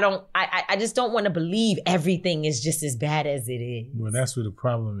I just don't want to believe everything is just as bad as it is. Well, that's what the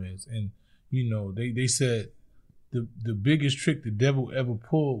problem is. And, they said the biggest trick the devil ever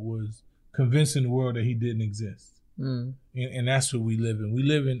pulled was convincing the world that he didn't exist. Mm. And that's what we live in. We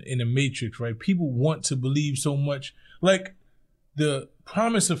live in a matrix, right? People want to believe so much. Like the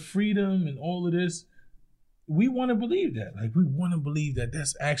promise of freedom and all of this, we want to believe that. Like, we want to believe that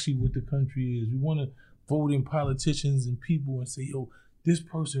that's actually what the country is. We want to vote in politicians and people and say, yo, this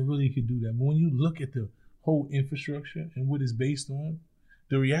person really could do that. But when you look at the whole infrastructure and what it's based on,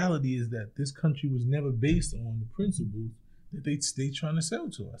 the reality is that this country was never based on the principles that they trying to sell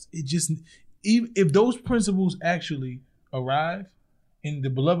to us. It just, even if those principles actually arrive in the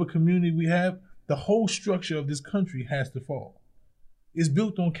beloved community we have, the whole structure of this country has to fall. It's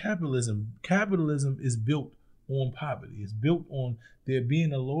built on capitalism. Capitalism is built on poverty. It's built on there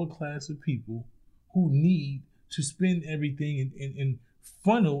being a lower class of people who need to spend everything and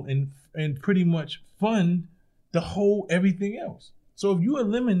funnel and pretty much fund the whole everything else. So if you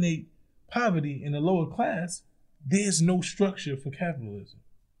eliminate poverty in the lower class, there's no structure for capitalism.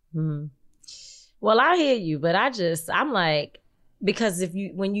 Mm-hmm. Well, I hear you, but I'm like, because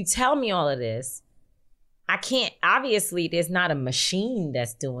when you tell me all of this, I can't, obviously there's not a machine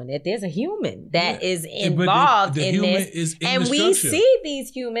that's doing it. There's a human that is involved in this. And we see these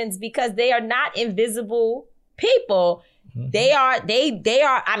humans because they are not invisible people. Mm-hmm. They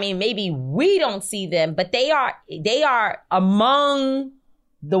are, I mean, maybe we don't see them, but they are among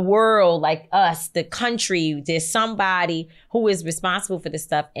the world, like us, the country. There's somebody who is responsible for this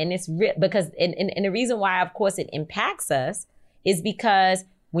stuff. And it's because the reason why, of course, it impacts us is because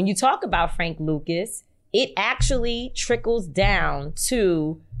when you talk about Frank Lucas, it actually trickles down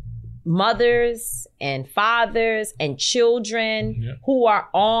to mothers and fathers and children who are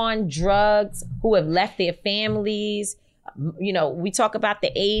on drugs, who have left their families. We talk about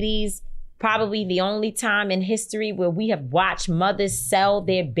the 80s, probably the only time in history where we have watched mothers sell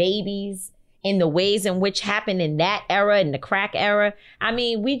their babies in the ways in which happened in that era, in the crack era. I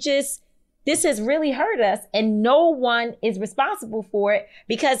mean, this has really hurt us, and no one is responsible for it,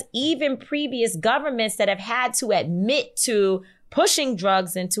 because even previous governments that have had to admit to pushing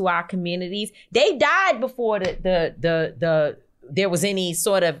drugs into our communities, they died before there was any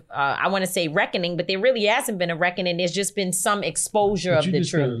sort of, I want to say reckoning, but there really hasn't been a reckoning. There's just been some exposure of the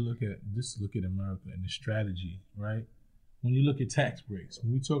truth. Look at America and the strategy, right? When you look at tax breaks,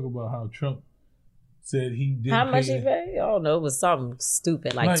 when we talk about how Trump said he didn't How much he paid? I don't know. It was something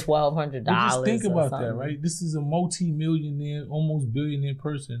stupid, like $1,200. Just think about that, right? This is a multi-millionaire, almost billionaire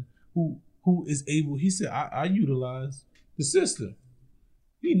person who is able, he said, I utilize the system.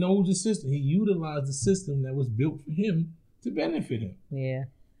 He knows the system. He utilized the system that was built for him to benefit him. Yeah.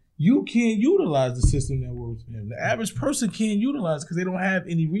 you can't utilize the system that works for him. The average person can't utilize it because they don't have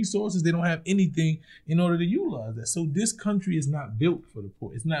any resources. They don't have anything in order to utilize that. So this country is not built for the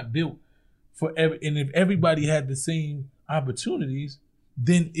poor. It's not built for and if everybody had the same opportunities,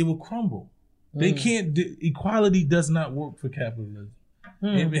 then it will crumble. They can't. Equality does not work for capitalism.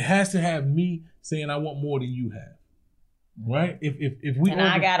 It has to have me saying I want more than you have. Right? If we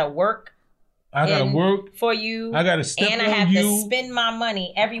I gotta work. I gotta work for you. I gotta step on you. And I have to spend my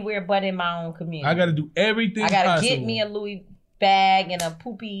money everywhere but in my own community. I gotta do everything. I gotta get me a Louis bag and a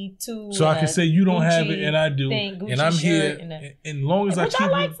poopy too. So I can say you don't have it and I do, Gucci and I'm here. And long as I keep I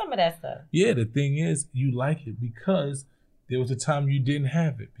like some of that stuff. Yeah, the thing is, you like it because there was a time you didn't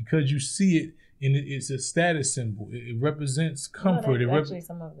have it, because you see it and it's a status symbol. It represents comfort. Actually,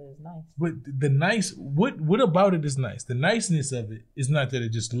 some of it is nice. But the nice, what about it is nice? The niceness of it is not that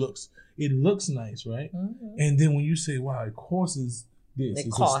it just looks. It looks nice, right? Mm-hmm. And then when you say, "Wow, it costs this," it's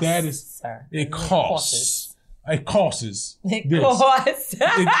a status. Sir. It costs. It costs. It costs.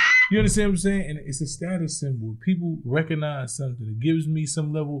 You understand what I'm saying? And it's a status symbol. People recognize something. It gives me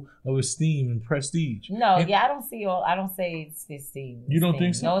some level of esteem and prestige. No, I don't say it's esteem. You don't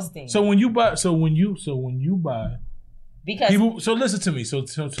think so? No esteem. So when you buy, because people. So listen to me. So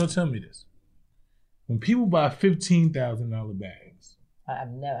tell me this. When people buy $15,000 bags, I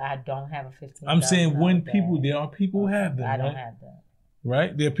don't have a $15,000. I'm saying when people, there are people who have them. I don't have that.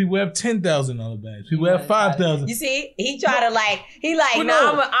 Right? There are people who have $10,000 bags. People who have $5,000. You see, I'm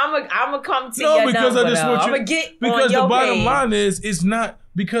gonna come to your because number. I just want you, I'm gonna get because on your the bottom page. line is, it's not,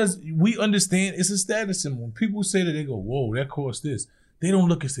 because we understand it's a status symbol. When people say that, they go, "Whoa, that costs this." They don't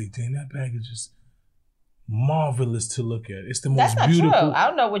look and say, "Damn, that bag is just marvelous to look at. It's the most That's not beautiful." True. I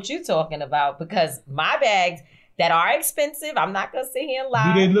don't know what you're talking about, because my bags that are expensive, I'm not gonna sit here and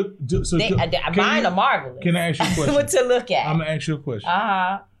lie. Do they look? Mine are marvelous. Can I ask you a question? What to look at? I'm gonna ask you a question.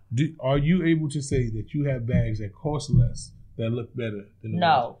 Are you able to say that you have bags that cost less that look better than the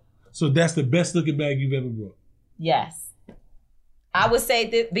ones? So that's the best looking bag you've ever bought? Yes. I would say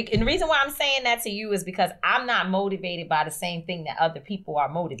that, and the reason why I'm saying that to you is because I'm not motivated by the same thing that other people are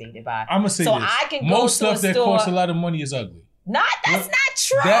motivated by. I'm gonna say so this. I can most go to stuff that costs a lot of money is ugly. That's not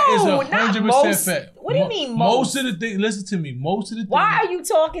true. That is 100% fact. What do you mean most of the things? Listen to me. Most of the things. Why are you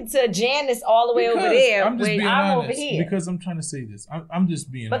talking to Janice all the way over there? I'm just being honest. Over here. Because I'm trying to say this. I'm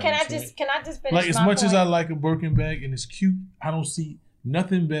just being honest. But can I just finish? Like, as much as I like a Birkin bag and it's cute, I don't see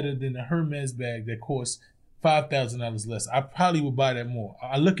nothing better than a Hermes bag that costs $5,000 less. I probably would buy that more.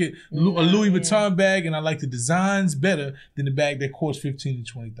 I look at a Louis Vuitton bag and I like the designs better than the bag that costs $15,000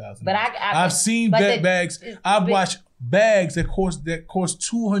 to $20,000. But I've seen bags. I've watched bags that cost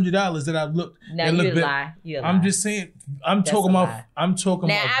 $200 that I've looked. No, you lie. I'm just saying. I'm talking about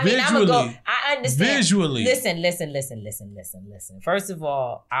visually. I understand. Visually. Listen. First of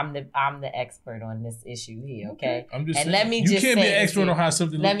all, I'm the expert on this issue here. Okay. I'm just and saying. let me just say. You can't be an expert on how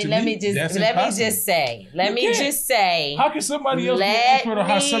something looks to me. Let me just say. How can somebody else be an expert on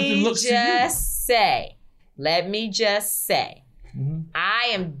how something looks to you? Let me just say. Mm-hmm. I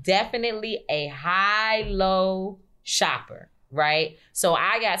am definitely a high-low shopper, right? So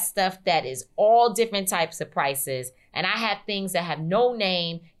I got stuff that is all different types of prices, and I have things that have no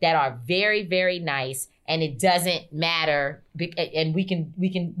name that are very, very nice, and it doesn't matter, and we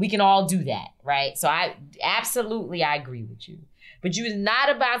can all do that, right? So I agree with you, but you're not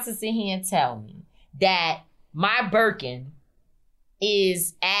about to sit here and tell me that my Birkin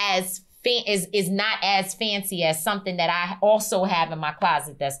is not as fancy as something that I also have in my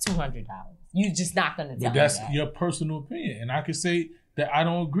closet that's $200. You're just not going to tell me that. That's your personal opinion. And I can say that I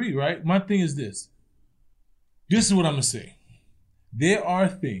don't agree, right? My thing is this. This is what I'm going to say. There are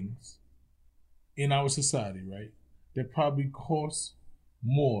things in our society, right, that probably cost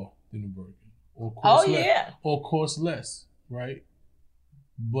more than a Birkin. Or cost less, right?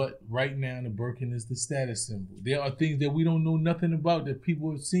 But right now, the Birkin is the status symbol. There are things that we don't know nothing about that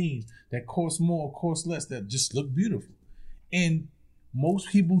people have seen that cost more or cost less that just look beautiful. And most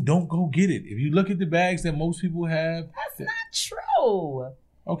people don't go get it. If you look at the bags that most people have. That's not true.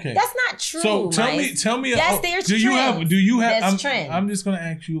 Okay. That's not true. So tell me. That's their trend. Do you have? That's trend. I'm just going to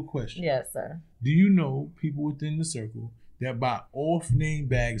ask you a question. Yes, sir. Do you know people within the circle that buy off-name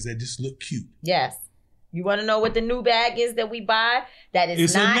bags that just look cute? Yes. You want to know what the new bag is that we buy? That is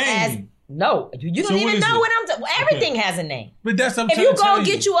it's not a name. as no. You don't even know what I'm talking. Well, everything has a name. But that's if you go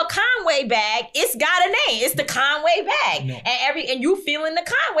get you a Conway bag, it's got a name. It's the Conway bag, no. and you feeling the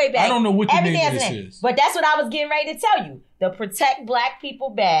Conway bag. I don't know what the everything name has of a this name. is. But that's what I was getting ready to tell you. The Protect Black People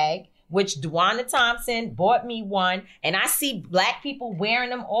bag which Dwana Thompson bought me one, and I see Black people wearing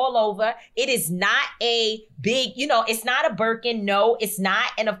them all over. It is not a big, it's not a Birkin. No, it's not.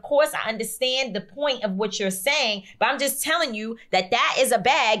 And of course, I understand the point of what you're saying, but I'm just telling you that is a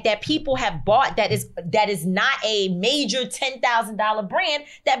bag that people have bought that is not a major $10,000 brand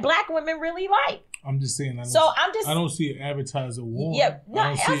that Black women really like. I'm just saying. I don't see it advertised or worn. Yeah,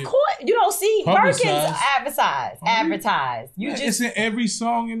 no, of course you don't see Birkins advertised. It's in every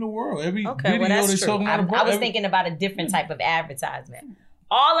song in the world. Every video that's true. Talking about I was thinking about a different type of advertisement.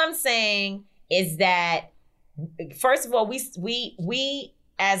 All I'm saying is that, first of all, we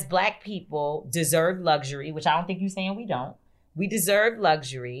as Black people deserve luxury, which I don't think you're saying we don't. We deserve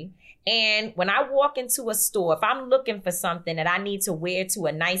luxury. And when I walk into a store, if I'm looking for something that I need to wear to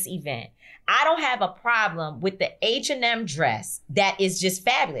a nice event, I don't have a problem with the H&M dress that is just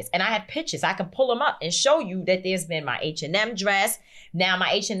fabulous. And I have pictures. I can pull them up and show you that there's been my H&M dress. Now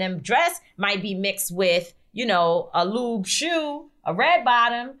my H&M dress might be mixed with, a lube shoe, a red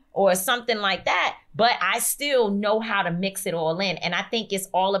bottom, or something like that. But I still know how to mix it all in. And I think it's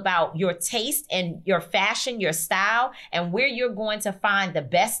all about your taste and your fashion, your style, and where you're going to find the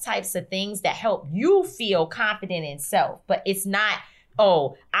best types of things that help you feel confident in self. But it's not,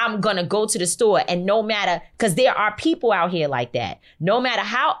 I'm going to go to the store and no matter, because there are people out here like that. No matter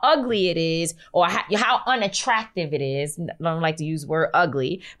how ugly it is or how unattractive it is, I don't like to use the word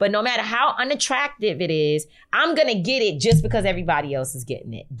ugly, but no matter how unattractive it is, I'm going to get it just because everybody else is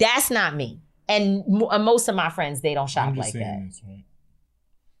getting it. That's not me. And most of my friends, they don't shop like that. This, right?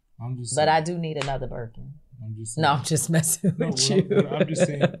 I'm just but I do need another Birkin. I'm just messing with you. I'm just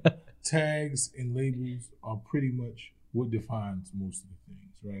saying tags and labels are pretty much what defines most of the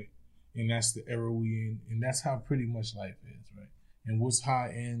things, right? And that's the era we in, and that's how pretty much life is, right? And what's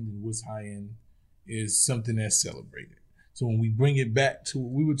high end and what's high end is something that's celebrated. So when we bring it back to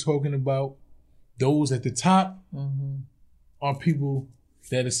what we were talking about, those at the top are people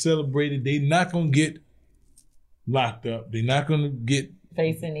that are celebrated. They're not going to get locked up. They're not going to get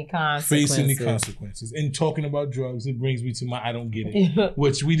face any consequences. And talking about drugs, it brings me to my I don't get it,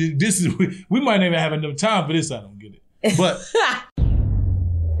 which we did. We might not even have enough time for this. I don't get it. But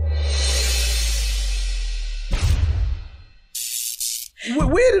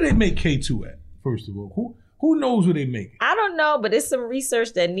where do they make K2 at? First of all, who knows where they make it? I don't know, but it's some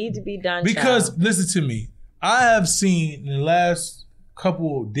research that needs to be done. Because listen to me, I have seen in the last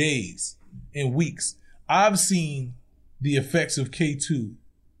couple of days and weeks, I've seen the effects of K2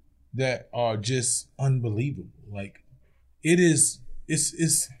 that are just unbelievable. Like it's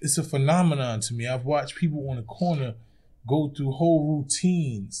a phenomenon to me. I've watched people on the corner go through whole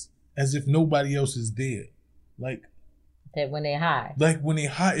routines as if nobody else is there. Like that when they're high.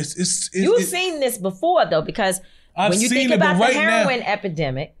 You've seen this before though, because when you think about the heroin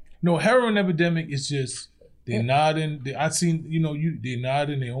epidemic. No, heroin epidemic is just they're nodding. I've seen, they're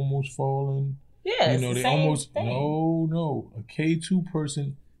nodding, they almost falling. Yeah, they almost thing. No. A K2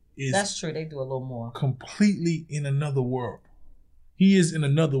 person is that's true. They do a little more. Completely in another world. He is in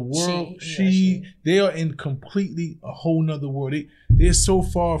another world. They are in completely a whole nother world. They're so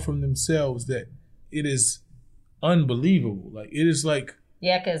far from themselves that it is unbelievable. Like it is like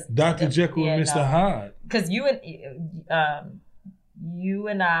because Dr. Jekyll and Mr. Hyde. Because you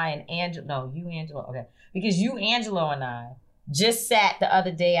and I and Angela. Okay, because you, Angelo, and I just sat the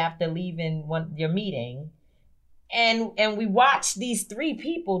other day after leaving your meeting, and we watched these three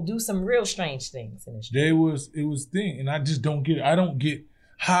people do some real strange things in the street. It was thing, and I just don't get it. I don't get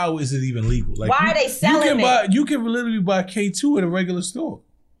how is it even legal? Like why are they selling it? You can literally buy K2 at a regular store.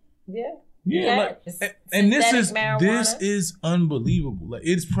 Yeah. And this is unbelievable. Like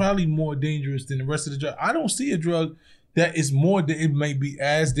it's probably more dangerous than the rest of the drug. I don't see a drug that is more. It may be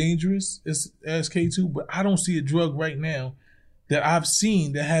as dangerous as K2, but I don't see a drug right now that I've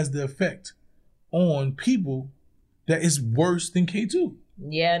seen that has the effect on people that is worse than K2.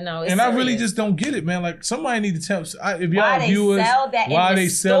 Yeah, no. And I really just don't get it, man. Like somebody need to tell if y'all viewers why they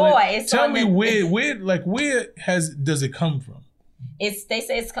sell it. Tell me where does it come from? They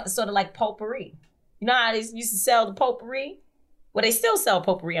say it's sort of like potpourri. You know how they used to sell the potpourri? Well, they still sell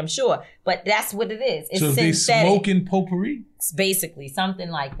potpourri, I'm sure, but that's what it is. It's so synthetic. They smoking potpourri? It's basically something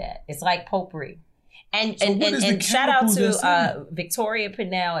like that. It's like potpourri. And shout out to Victoria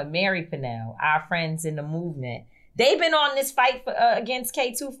Pinnell and Mary Pinnell, our friends in the movement. They've been on this fight against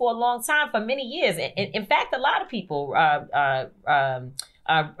K2 for a long time, for many years. In fact, a lot of people,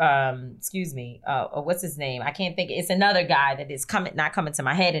 what's his name? I can't think. It's another guy that is not coming to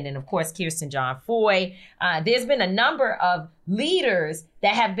my head. And then, of course, Kirsten John Foy. There's been a number of leaders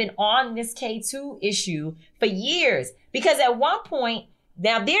that have been on this K2 issue for years. Because at one point,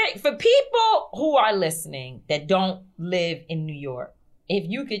 Now, for people who are listening that don't live in New York, if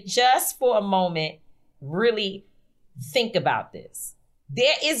you could just for a moment really think about this.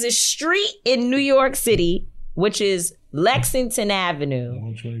 There is a street in New York City, which is Lexington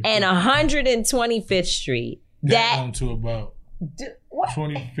Avenue and 125th Street. Down to about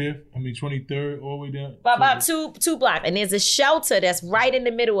 23rd, all the way down. About two blocks. And there's a shelter that's right in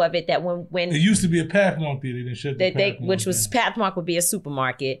the middle of it that when it used to be a Pathmark there, they didn't shut the Pathmark which was down. Pathmark would be a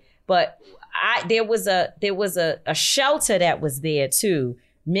supermarket. But there was a shelter that was there too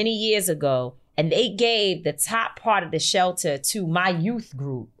many years ago. And they gave the top part of the shelter to my youth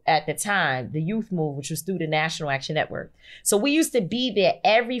group at the time, the Youth Move, which was through the National Action Network. So we used to be there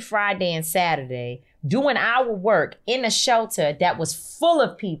every Friday and Saturday doing our work in a shelter that was full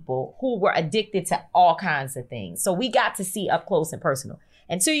of people who were addicted to all kinds of things. So we got to see up close and personal.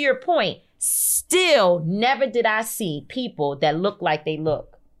 And to your point, still never did I see people that look like they look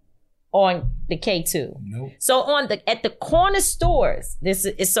on the K2. Nope. So at the corner stores, this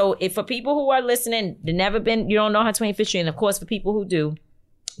is if for people who are listening, you don't know how 25th Street, and of course for people who do,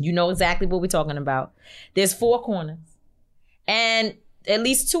 you know exactly what we're talking about. There's 4 corners, and at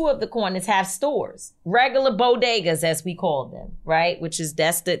least 2 of the corners have stores, regular bodegas as we call them, right? Which is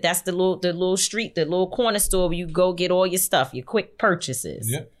that's the little street, the little corner store where you go get all your stuff, your quick purchases.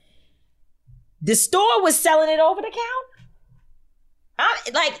 Yep. The store was selling it over the counter.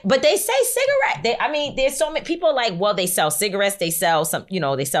 But they say cigarette. There's so many people they sell cigarettes, they sell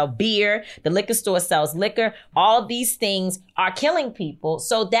they sell beer, the liquor store sells liquor. All these things are killing people.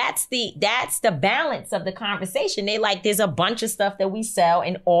 So that's the balance of the conversation. There's a bunch of stuff that we sell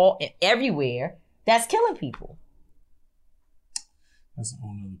everywhere that's killing people. That's a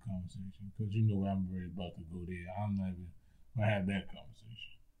whole nother conversation because I'm very about to go there. I'm not even gonna have that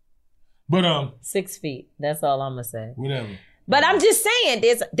conversation. But 6 feet. That's all I'm gonna say. Whatever. But I'm just saying,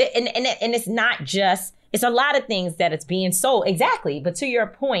 and it's not just, it's a lot of things that it's being sold. Exactly. But to your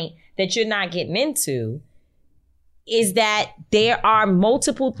point that you're not getting into is that there are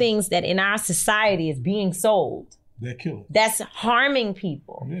multiple things that in our society is being sold. They're killing. That's harming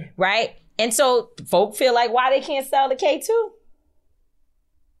people. Yeah. Right? And so folk feel like why they can't sell the K2?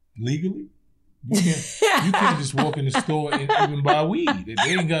 Legally? You can't just walk in the store and even buy weed. They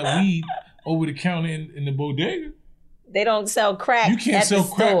ain't got weed over the counter in the bodega. They don't sell crack. You can't sell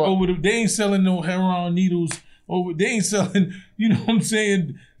crack over the. They ain't selling no heroin needles over. They ain't selling. You know what I'm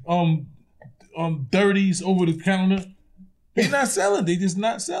saying? 30s over the counter. They're not selling. They just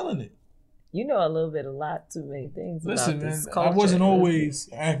not selling it. You know a lot too many things. Listen, about this man, culture. I wasn't always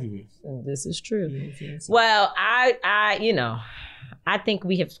activist. And this is true. Well, I think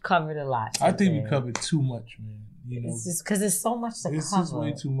we have covered a lot today. I think we covered too much, man. It's just because there's so much to cover. It's just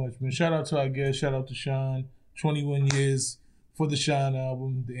way too much, man. Shout out to our guest. Shout out to Sean. 21 years for the Shine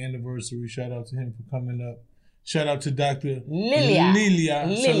album, the anniversary. Shout out to him for coming up. Shout out to Dr. Lilia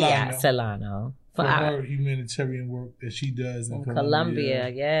Solano for her humanitarian work that she does in Colombia,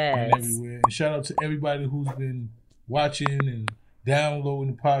 yes. And everywhere. And shout out to everybody who's been watching and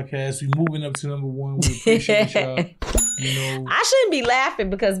downloading the podcast. We're moving up to number 1. We appreciate y'all. I shouldn't be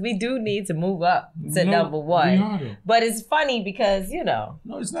laughing because we do need to move up to number 1. We are though. But it's funny because, No,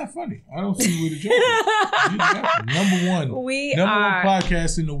 it's not funny. I don't see where the joke is. Number 1. Number 1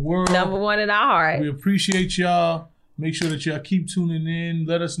 podcast in the world. Number 1 in our heart. We appreciate y'all. Make sure that y'all keep tuning in.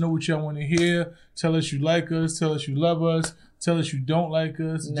 Let us know what y'all want to hear. Tell us you like us. Tell us you love us. Tell us you don't like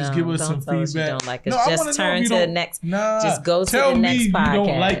us. Just give us some feedback. You don't like us. Just turn to the next. Just go to the next podcast. Tell me you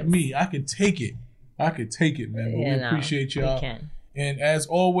don't like me. I can take it. Man. But we appreciate y'all. And as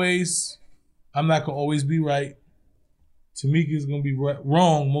always, I'm not going to always be right. Tamika's going to be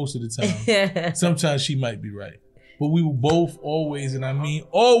wrong most of the time. Sometimes she might be right. But we will both always, and I mean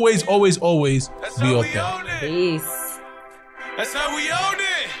always, always, always be authentic. Peace. That's how we own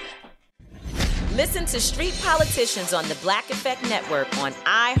it. Listen to Street Politicians on the Black Effect Network on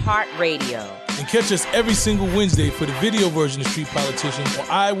iHeartRadio. And catch us every single Wednesday for the video version of Street Politicians on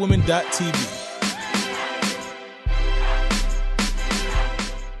iWomen.tv.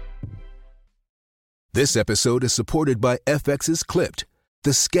 This episode is supported by FX's Clipped,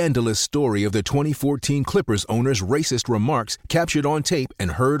 the scandalous story of the 2014 Clippers owner's racist remarks captured on tape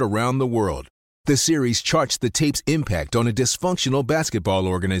and heard around the world. The series charts the tape's impact on a dysfunctional basketball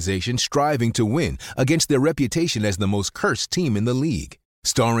organization striving to win against their reputation as the most cursed team in the league.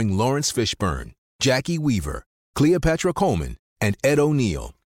 Starring Lawrence Fishburne, Jackie Weaver, Cleopatra Coleman, and Ed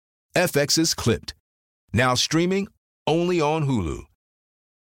O'Neill. FX's Clipped. Now streaming only on Hulu.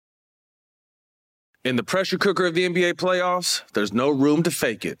 In the pressure cooker of the NBA playoffs, there's no room to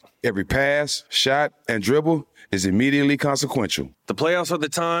fake it. Every pass, shot, and dribble is immediately consequential. The playoffs are the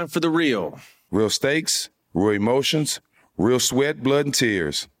time for the real. Real stakes, real emotions, real sweat, blood, and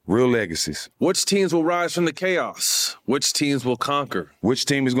tears. Real legacies. Which teams will rise from the chaos? Which teams will conquer? Which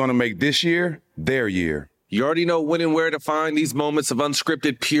team is going to make this year their year? You already know when and where to find these moments of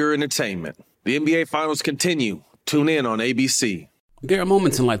unscripted, pure entertainment. The NBA Finals continue. Tune in on ABC. There are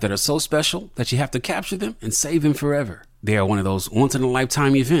moments in life that are so special that you have to capture them and save them forever. They are one of those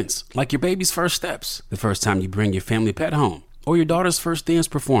once-in-a-lifetime events, like your baby's first steps, the first time you bring your family pet home, or your daughter's first dance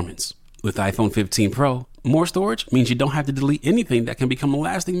performance. With iPhone 15 Pro, more storage means you don't have to delete anything that can become a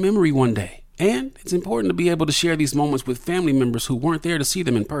lasting memory one day. And it's important to be able to share these moments with family members who weren't there to see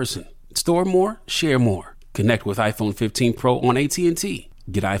them in person. Store more, share more. Connect with iPhone 15 Pro on AT&T.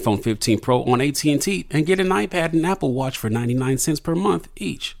 Get iPhone 15 Pro on AT&T and get an iPad and Apple Watch for 99 cents per month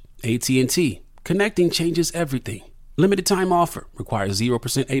each. AT&T. Connecting changes everything. Limited time offer. Requires 0%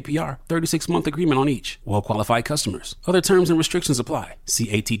 APR. 36-month agreement on each. Well qualified customers. Other terms and restrictions apply.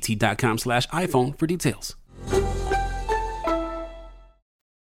 See att.com/iPhone for details.